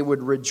they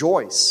would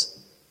rejoice.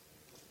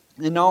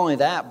 And not only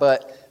that,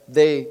 but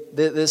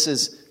this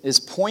is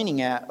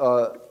pointing at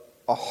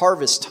a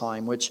harvest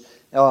time, which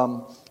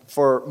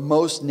for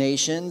most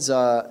nations,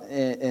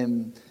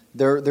 and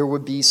there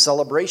would be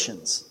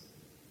celebrations.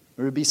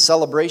 There would be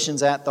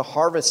celebrations at the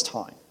harvest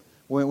time,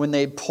 when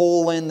they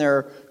pull in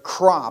their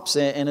crops,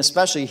 and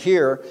especially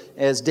here,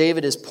 as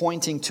David is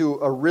pointing to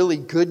a really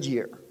good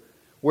year,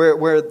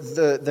 where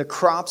the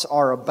crops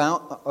are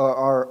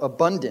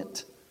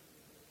abundant.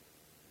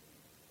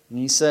 And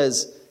he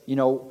says,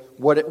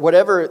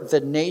 whatever the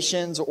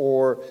nations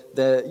or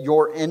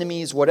your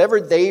enemies,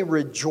 whatever they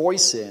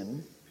rejoice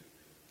in,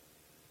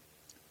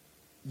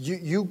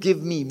 you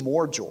give me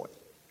more joy.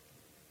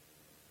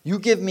 You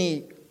give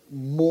me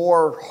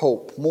more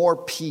hope, more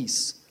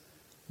peace,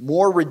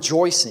 more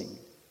rejoicing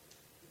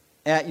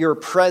at your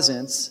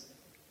presence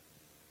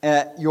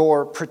at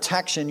your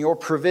protection, your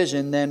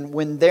provision, than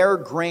when their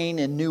grain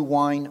and new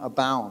wine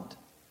abound.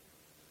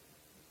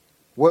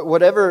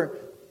 Whatever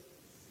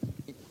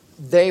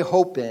they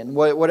hope in,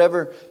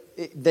 whatever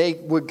they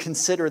would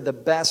consider the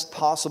best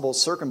possible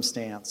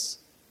circumstance,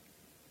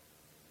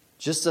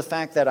 just the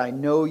fact that I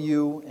know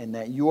you and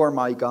that you are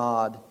my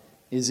God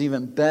is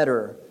even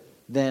better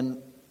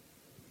than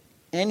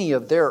any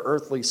of their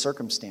earthly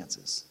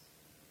circumstances.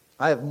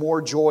 I have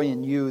more joy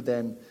in you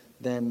than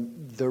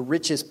the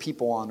richest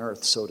people on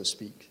earth, so to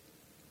speak.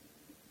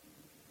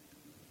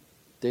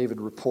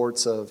 David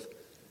reports of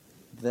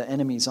the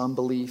enemy's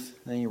unbelief,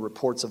 and he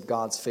reports of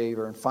God's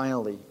favor, and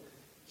finally,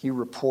 he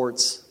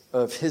reports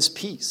of his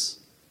peace,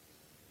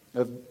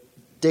 of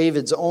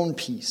David's own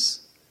peace.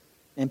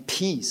 And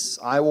peace,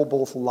 I will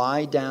both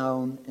lie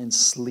down and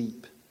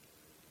sleep.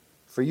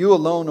 For you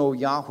alone, O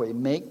Yahweh,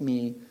 make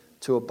me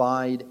to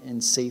abide in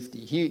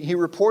safety. He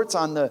reports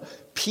on the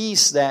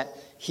peace that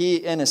he,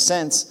 in a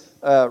sense,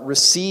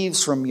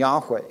 receives from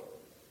Yahweh.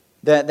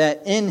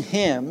 That in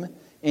him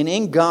and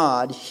in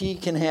God, he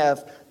can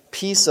have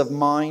peace of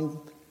mind,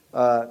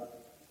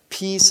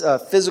 peace,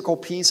 physical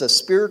peace, a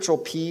spiritual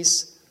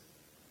peace.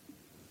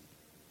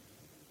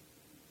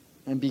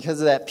 And because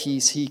of that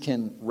peace, he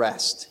can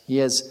rest. He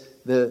has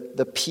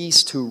the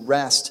peace to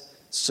rest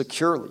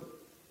securely.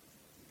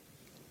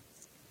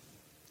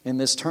 And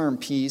this term,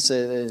 peace,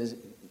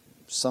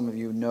 some of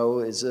you know,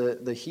 is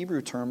the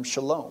Hebrew term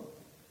shalom.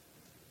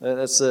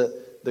 That's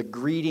the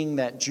greeting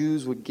that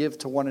Jews would give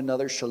to one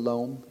another,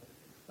 shalom.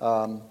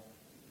 And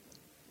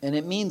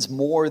it means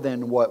more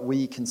than what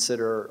we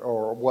consider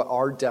or what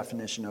our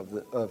definition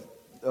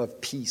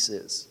of peace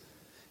is.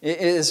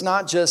 It is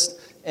not just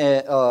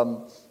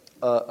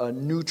a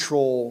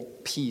neutral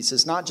peace.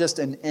 It's not just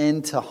an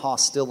end to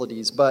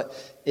hostilities, but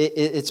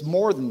it's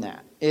more than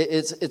that.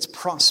 It's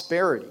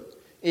prosperity.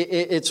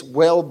 It's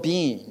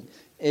well-being.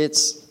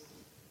 It's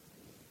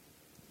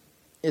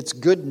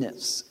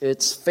goodness.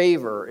 It's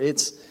favor.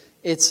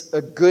 It's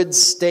a good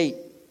state.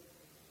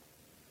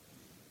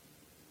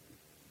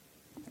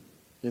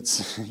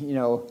 It's,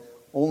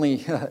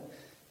 only,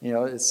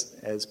 it's,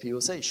 as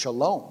people say,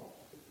 shalom.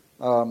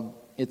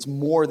 It's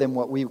more than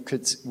what we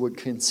would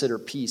consider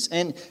peace.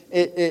 And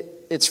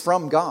it's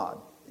from God.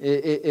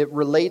 It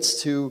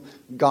relates to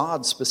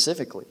God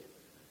specifically.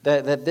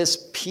 That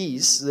this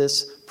peace,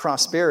 this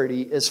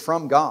prosperity is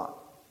from God.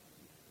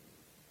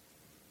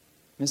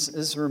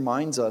 This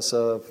reminds us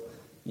of,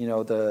 in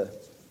the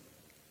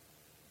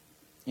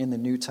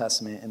New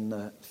Testament, in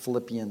the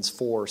Philippians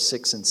 4,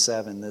 6, and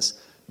 7, this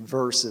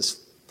verse, this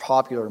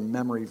popular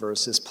memory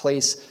verse, this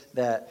place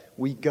that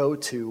we go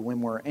to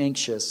when we're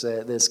anxious,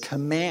 this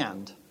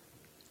command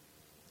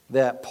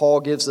that Paul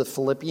gives the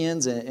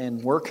Philippians,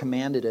 and we're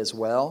commanded as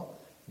well.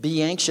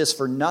 Be anxious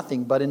for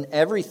nothing, but in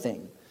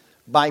everything,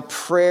 by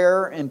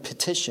prayer and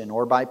petition,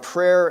 or by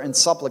prayer and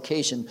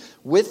supplication,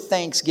 with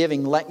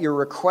thanksgiving, let your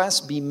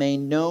requests be made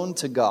known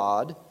to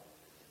God,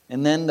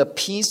 and then the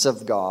peace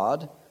of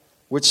God,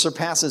 which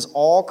surpasses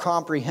all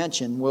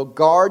comprehension, will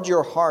guard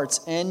your hearts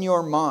and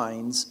your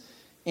minds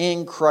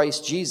in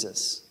Christ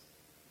Jesus.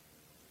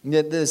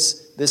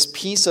 This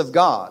peace of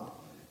God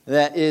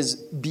that is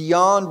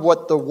beyond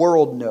what the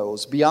world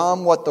knows,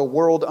 beyond what the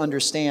world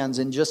understands,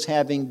 and just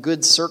having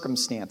good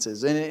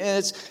circumstances. And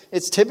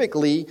it's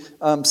typically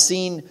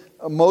seen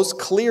most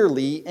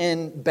clearly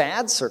in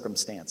bad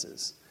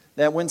circumstances.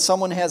 That when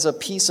someone has a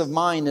peace of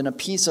mind and a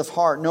peace of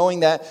heart,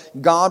 knowing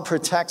that God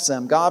protects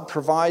them, God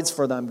provides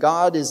for them,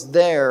 God is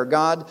there,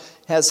 God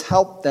has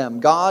helped them,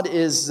 God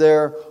is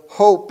their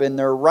hope and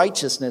their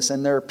righteousness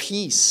and their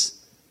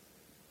peace.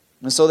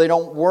 And so they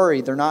don't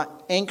worry, they're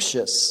not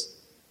anxious.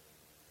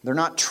 They're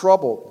not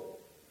troubled.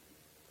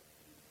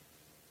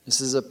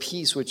 This is a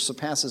peace which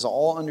surpasses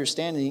all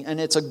understanding, and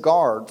it's a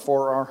guard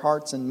for our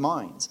hearts and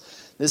minds.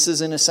 This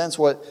is, in a sense,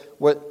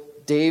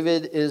 what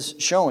David is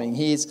showing.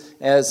 He's,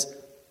 as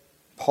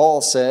Paul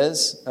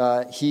says,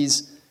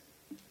 he's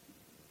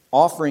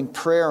offering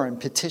prayer and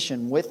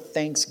petition with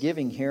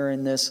thanksgiving here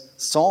in this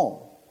psalm.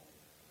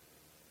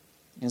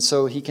 And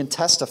so he can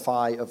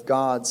testify of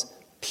God's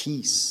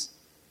peace,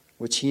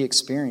 which he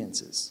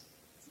experiences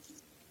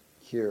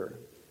here.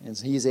 And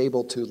he's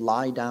able to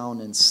lie down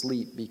and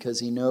sleep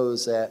because he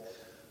knows that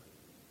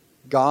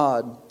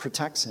God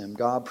protects him.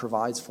 God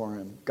provides for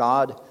him.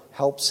 God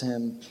helps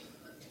him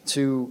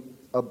to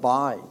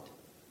abide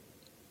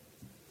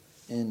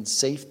in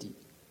safety,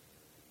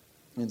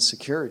 in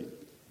security.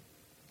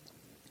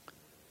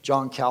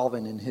 John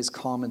Calvin, in his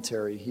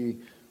commentary, he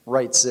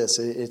writes this.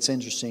 It's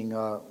interesting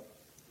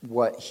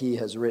what he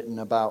has written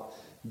about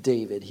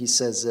David. He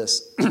says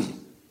this.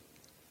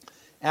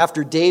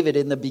 After David,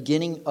 in the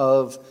beginning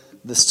of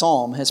the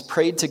psalm, has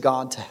prayed to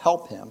God to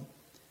help him,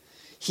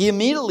 he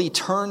immediately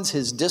turns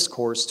his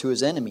discourse to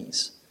his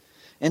enemies,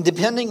 and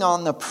depending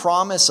on the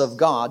promise of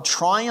God,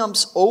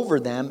 triumphs over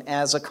them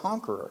as a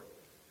conqueror.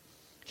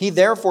 He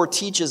therefore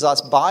teaches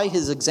us by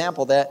his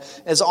example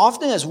that as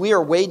often as we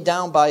are weighed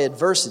down by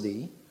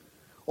adversity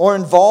or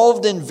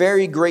involved in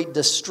very great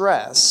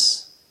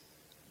distress,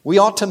 We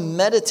ought to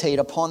meditate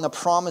upon the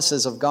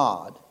promises of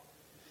God,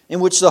 in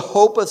which the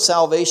hope of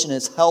salvation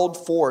is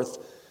held forth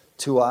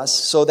to us,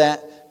 so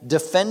that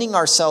defending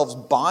ourselves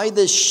by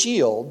this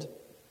shield,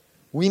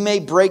 we may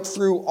break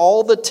through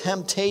all the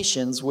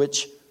temptations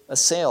which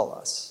assail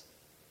us.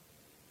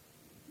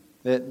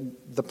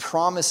 That the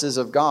promises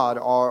of God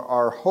are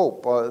our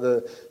hope, are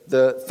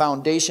the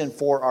foundation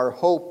for our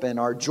hope and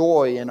our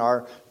joy and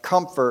our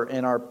comfort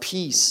and our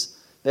peace,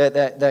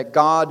 that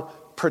God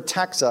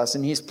protects us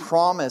and He's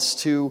promised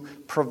to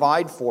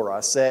provide for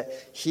us, that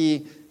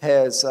He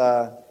has,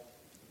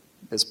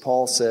 as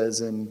Paul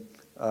says in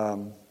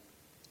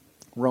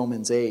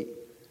Romans 8,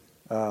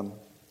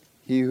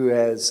 He who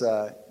has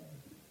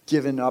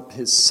given up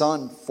His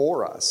Son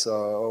for us,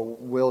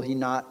 will He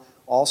not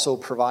also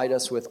provide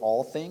us with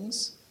all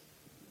things?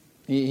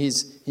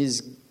 He's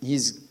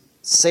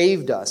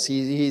saved us.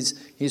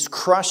 He's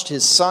crushed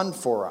His Son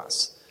for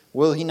us.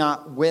 Will He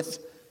not with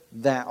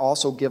that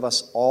also give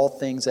us all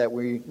things that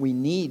we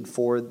need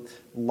for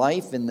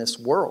life in this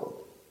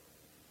world?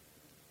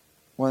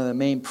 One of the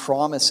main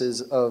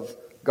promises of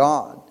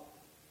God.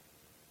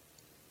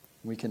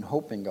 We can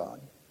hope in God.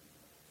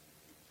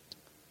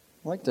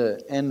 I'd like to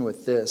end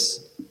with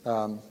this.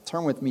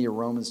 Turn with me to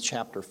Romans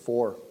chapter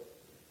 4.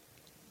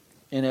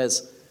 And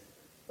as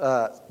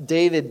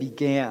David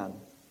began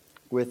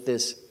with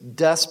this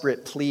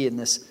desperate plea and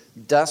this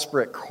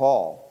desperate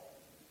call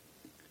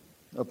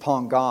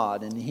upon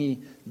God, and he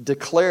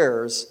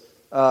declares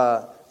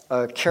a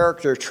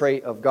character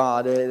trait of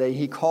God, that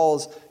he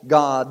calls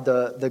God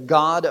the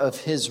God of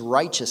His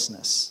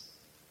righteousness.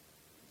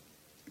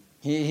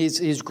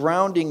 He's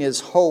grounding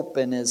his hope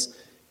and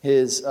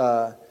his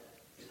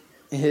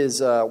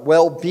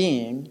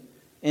well-being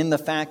in the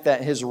fact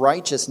that his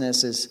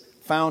righteousness is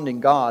found in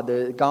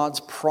God. God's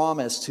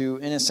promise to,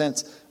 in a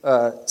sense,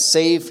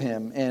 save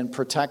him and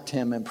protect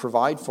him and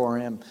provide for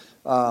him,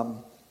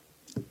 not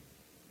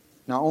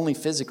only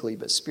physically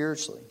but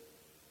spiritually.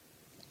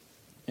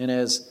 And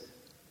as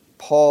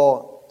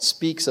Paul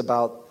speaks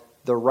about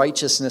the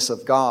righteousness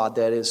of God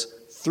that is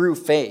through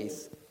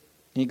faith,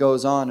 he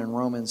goes on in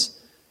Romans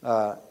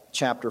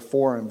chapter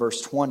 4 and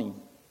verse 20.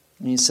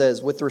 And he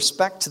says, with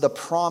respect to the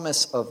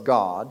promise of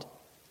God,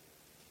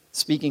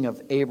 speaking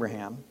of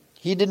Abraham,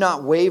 he did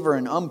not waver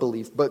in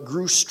unbelief, but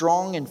grew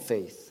strong in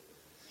faith,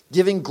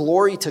 giving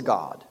glory to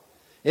God,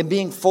 and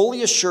being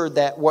fully assured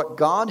that what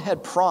God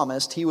had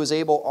promised, He was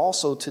able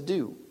also to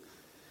do.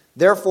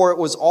 Therefore, it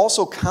was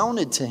also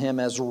counted to him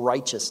as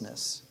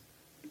righteousness.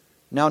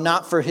 Now,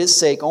 not for his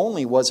sake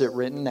only was it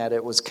written that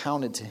it was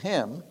counted to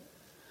him,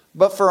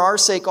 but for our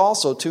sake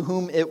also, to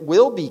whom it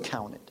will be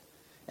counted,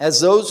 as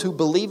those who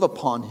believe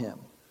upon Him,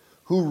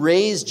 who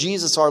raised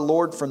Jesus our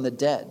Lord from the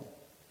dead.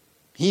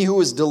 He who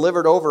was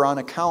delivered over on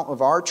account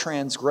of our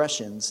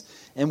transgressions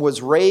and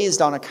was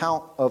raised on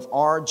account of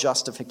our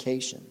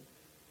justification.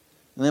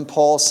 And then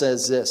Paul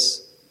says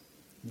this,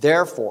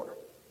 therefore,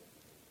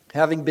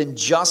 having been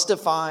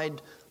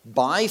justified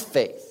by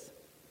faith,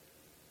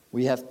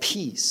 we have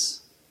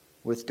peace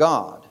with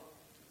God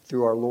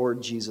through our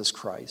Lord Jesus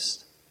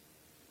Christ.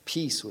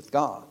 Peace with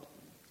God.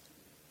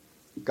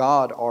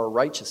 God, our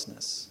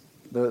righteousness.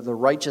 The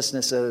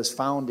righteousness that is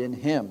found in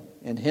Him,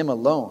 and Him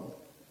alone.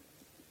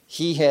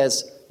 He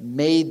has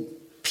made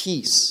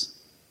peace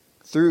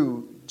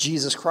through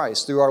Jesus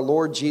Christ, through our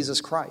Lord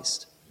Jesus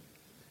Christ.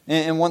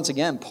 And once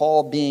again,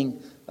 Paul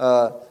being,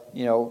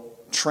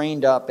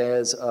 trained up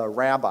as a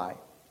rabbi.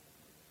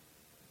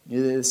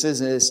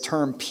 This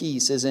term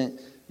peace isn't,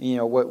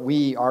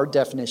 what our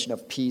definition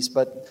of peace,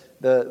 but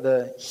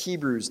the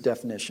Hebrew's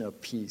definition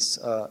of peace,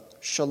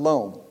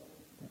 shalom.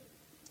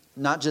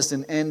 Not just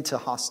an end to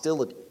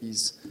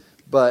hostilities,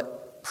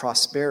 but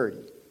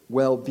prosperity,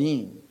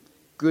 well-being,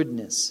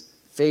 goodness,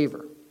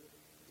 favor.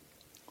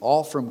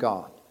 All from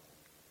God,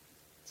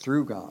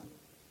 through God.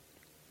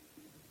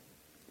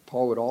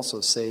 Paul would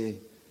also say,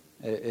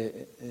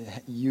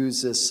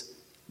 use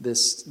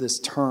this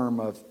term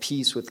of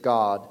peace with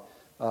God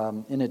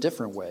in a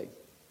different way.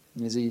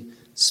 As he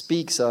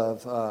speaks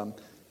of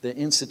the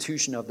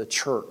institution of the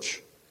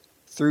church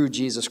through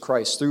Jesus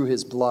Christ, through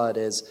His blood,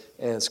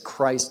 as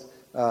Christ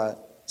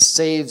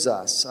saves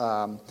us,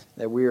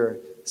 that we are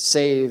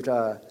saved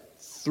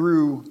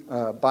through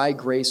by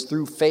grace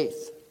through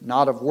faith,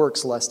 not of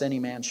works, lest any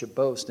man should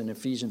boast, in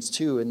Ephesians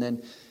 2. And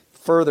then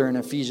further in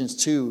Ephesians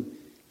 2,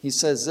 he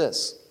says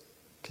this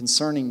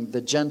concerning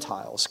the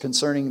Gentiles,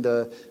 concerning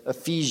the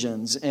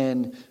Ephesians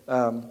and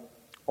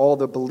all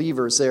the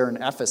believers there in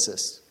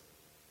Ephesus.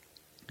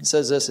 He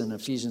says this in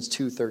Ephesians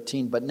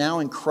 2:13, but now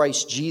in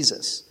Christ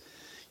Jesus,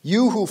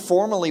 you who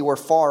formerly were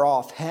far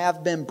off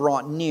have been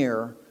brought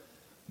near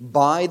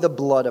by the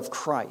blood of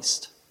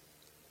Christ.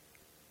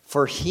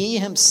 For He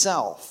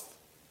Himself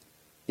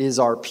is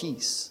our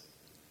peace.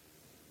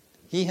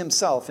 He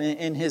Himself,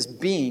 in His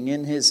being,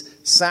 in His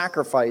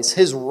sacrifice,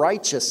 His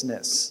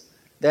righteousness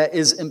that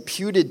is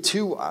imputed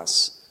to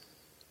us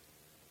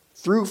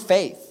through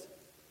faith,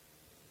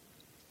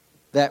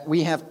 that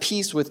we have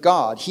peace with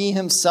God. He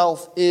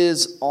Himself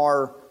is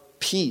our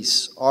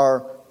peace,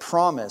 our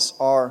promise,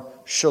 our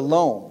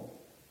shalom.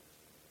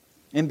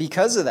 And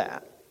because of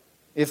that,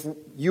 if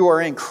you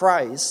are in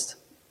Christ,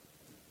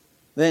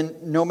 then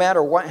no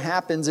matter what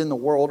happens in the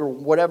world or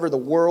whatever the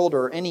world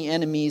or any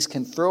enemies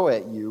can throw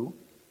at you,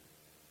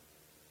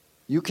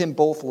 you can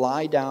both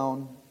lie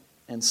down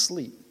and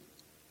sleep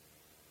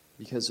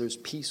because there's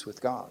peace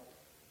with God.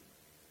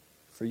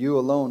 For you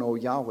alone, O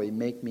Yahweh,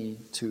 make me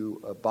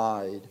to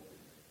abide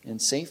in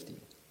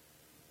safety.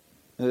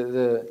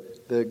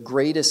 The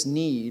greatest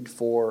need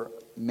for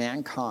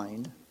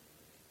mankind,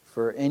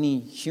 for any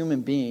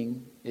human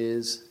being,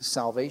 is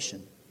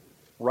salvation,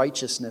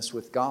 righteousness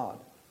with God,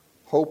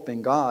 hope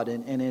in God.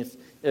 And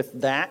if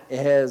that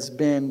has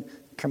been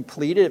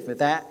completed, if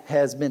that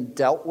has been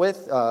dealt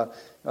with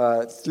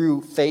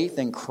through faith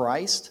in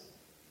Christ,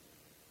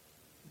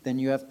 then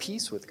you have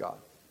peace with God.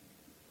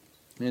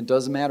 And it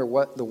doesn't matter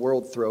what the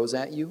world throws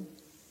at you,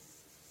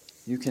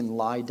 you can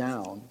lie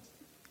down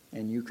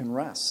and you can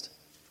rest.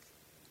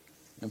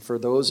 And for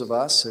those of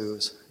us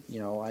who's,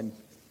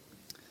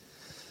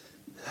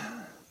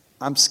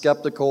 I'm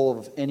skeptical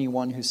of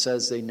anyone who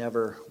says they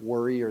never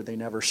worry or they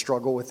never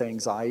struggle with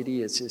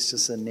anxiety. It's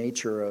just the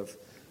nature of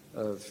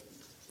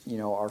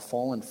our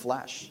fallen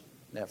flesh.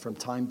 That from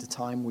time to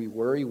time we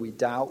worry, we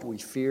doubt, we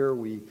fear,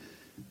 we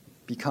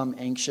become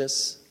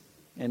anxious.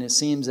 And it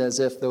seems as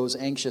if those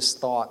anxious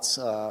thoughts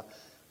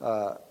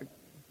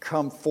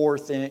come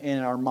forth in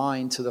our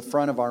mind, to the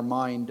front of our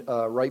mind,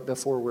 right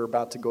before we're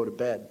about to go to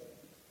bed.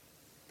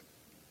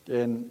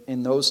 And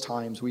in those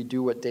times, we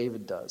do what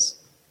David does.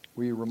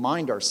 We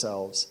remind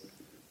ourselves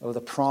of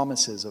the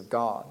promises of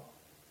God.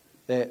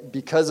 That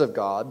because of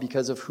God,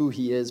 because of who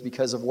He is,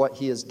 because of what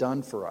He has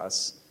done for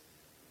us,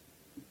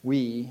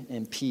 we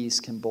in peace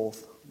can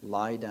both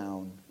lie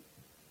down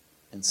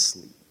and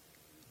sleep.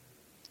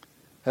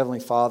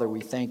 Heavenly Father,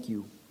 we thank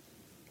You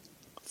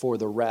for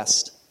the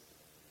rest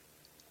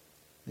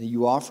that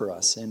You offer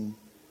us in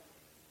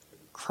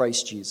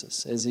Christ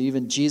Jesus. As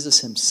even Jesus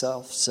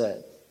Himself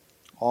said,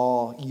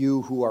 all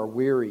you who are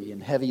weary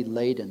and heavy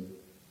laden,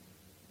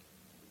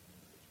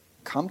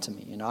 come to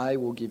me and I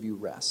will give you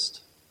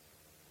rest,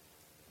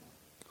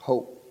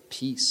 hope,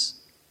 peace.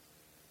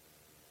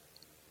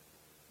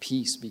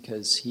 Peace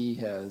because He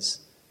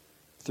has,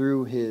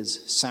 through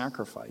His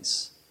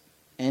sacrifice,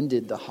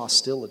 ended the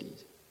hostility.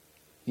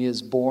 He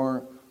has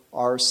borne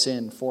our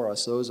sin for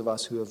us, those of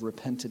us who have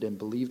repented and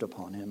believed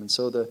upon Him. And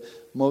so the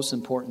most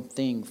important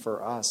thing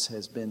for us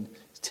has been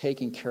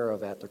taken care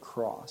of at the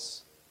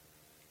cross.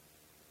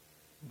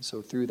 And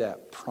so through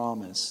that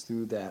promise,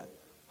 through that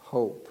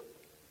hope,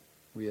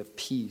 we have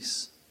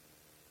peace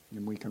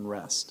and we can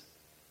rest.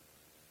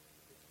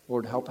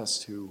 Lord, help us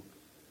to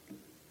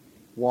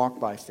walk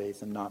by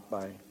faith and not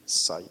by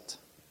sight.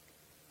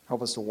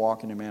 Help us to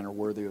walk in a manner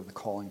worthy of the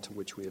calling to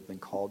which we have been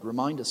called.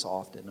 Remind us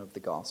often of the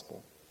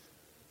gospel,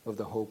 of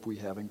the hope we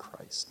have in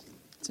Christ.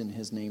 It's in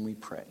His name we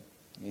pray.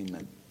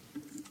 Amen.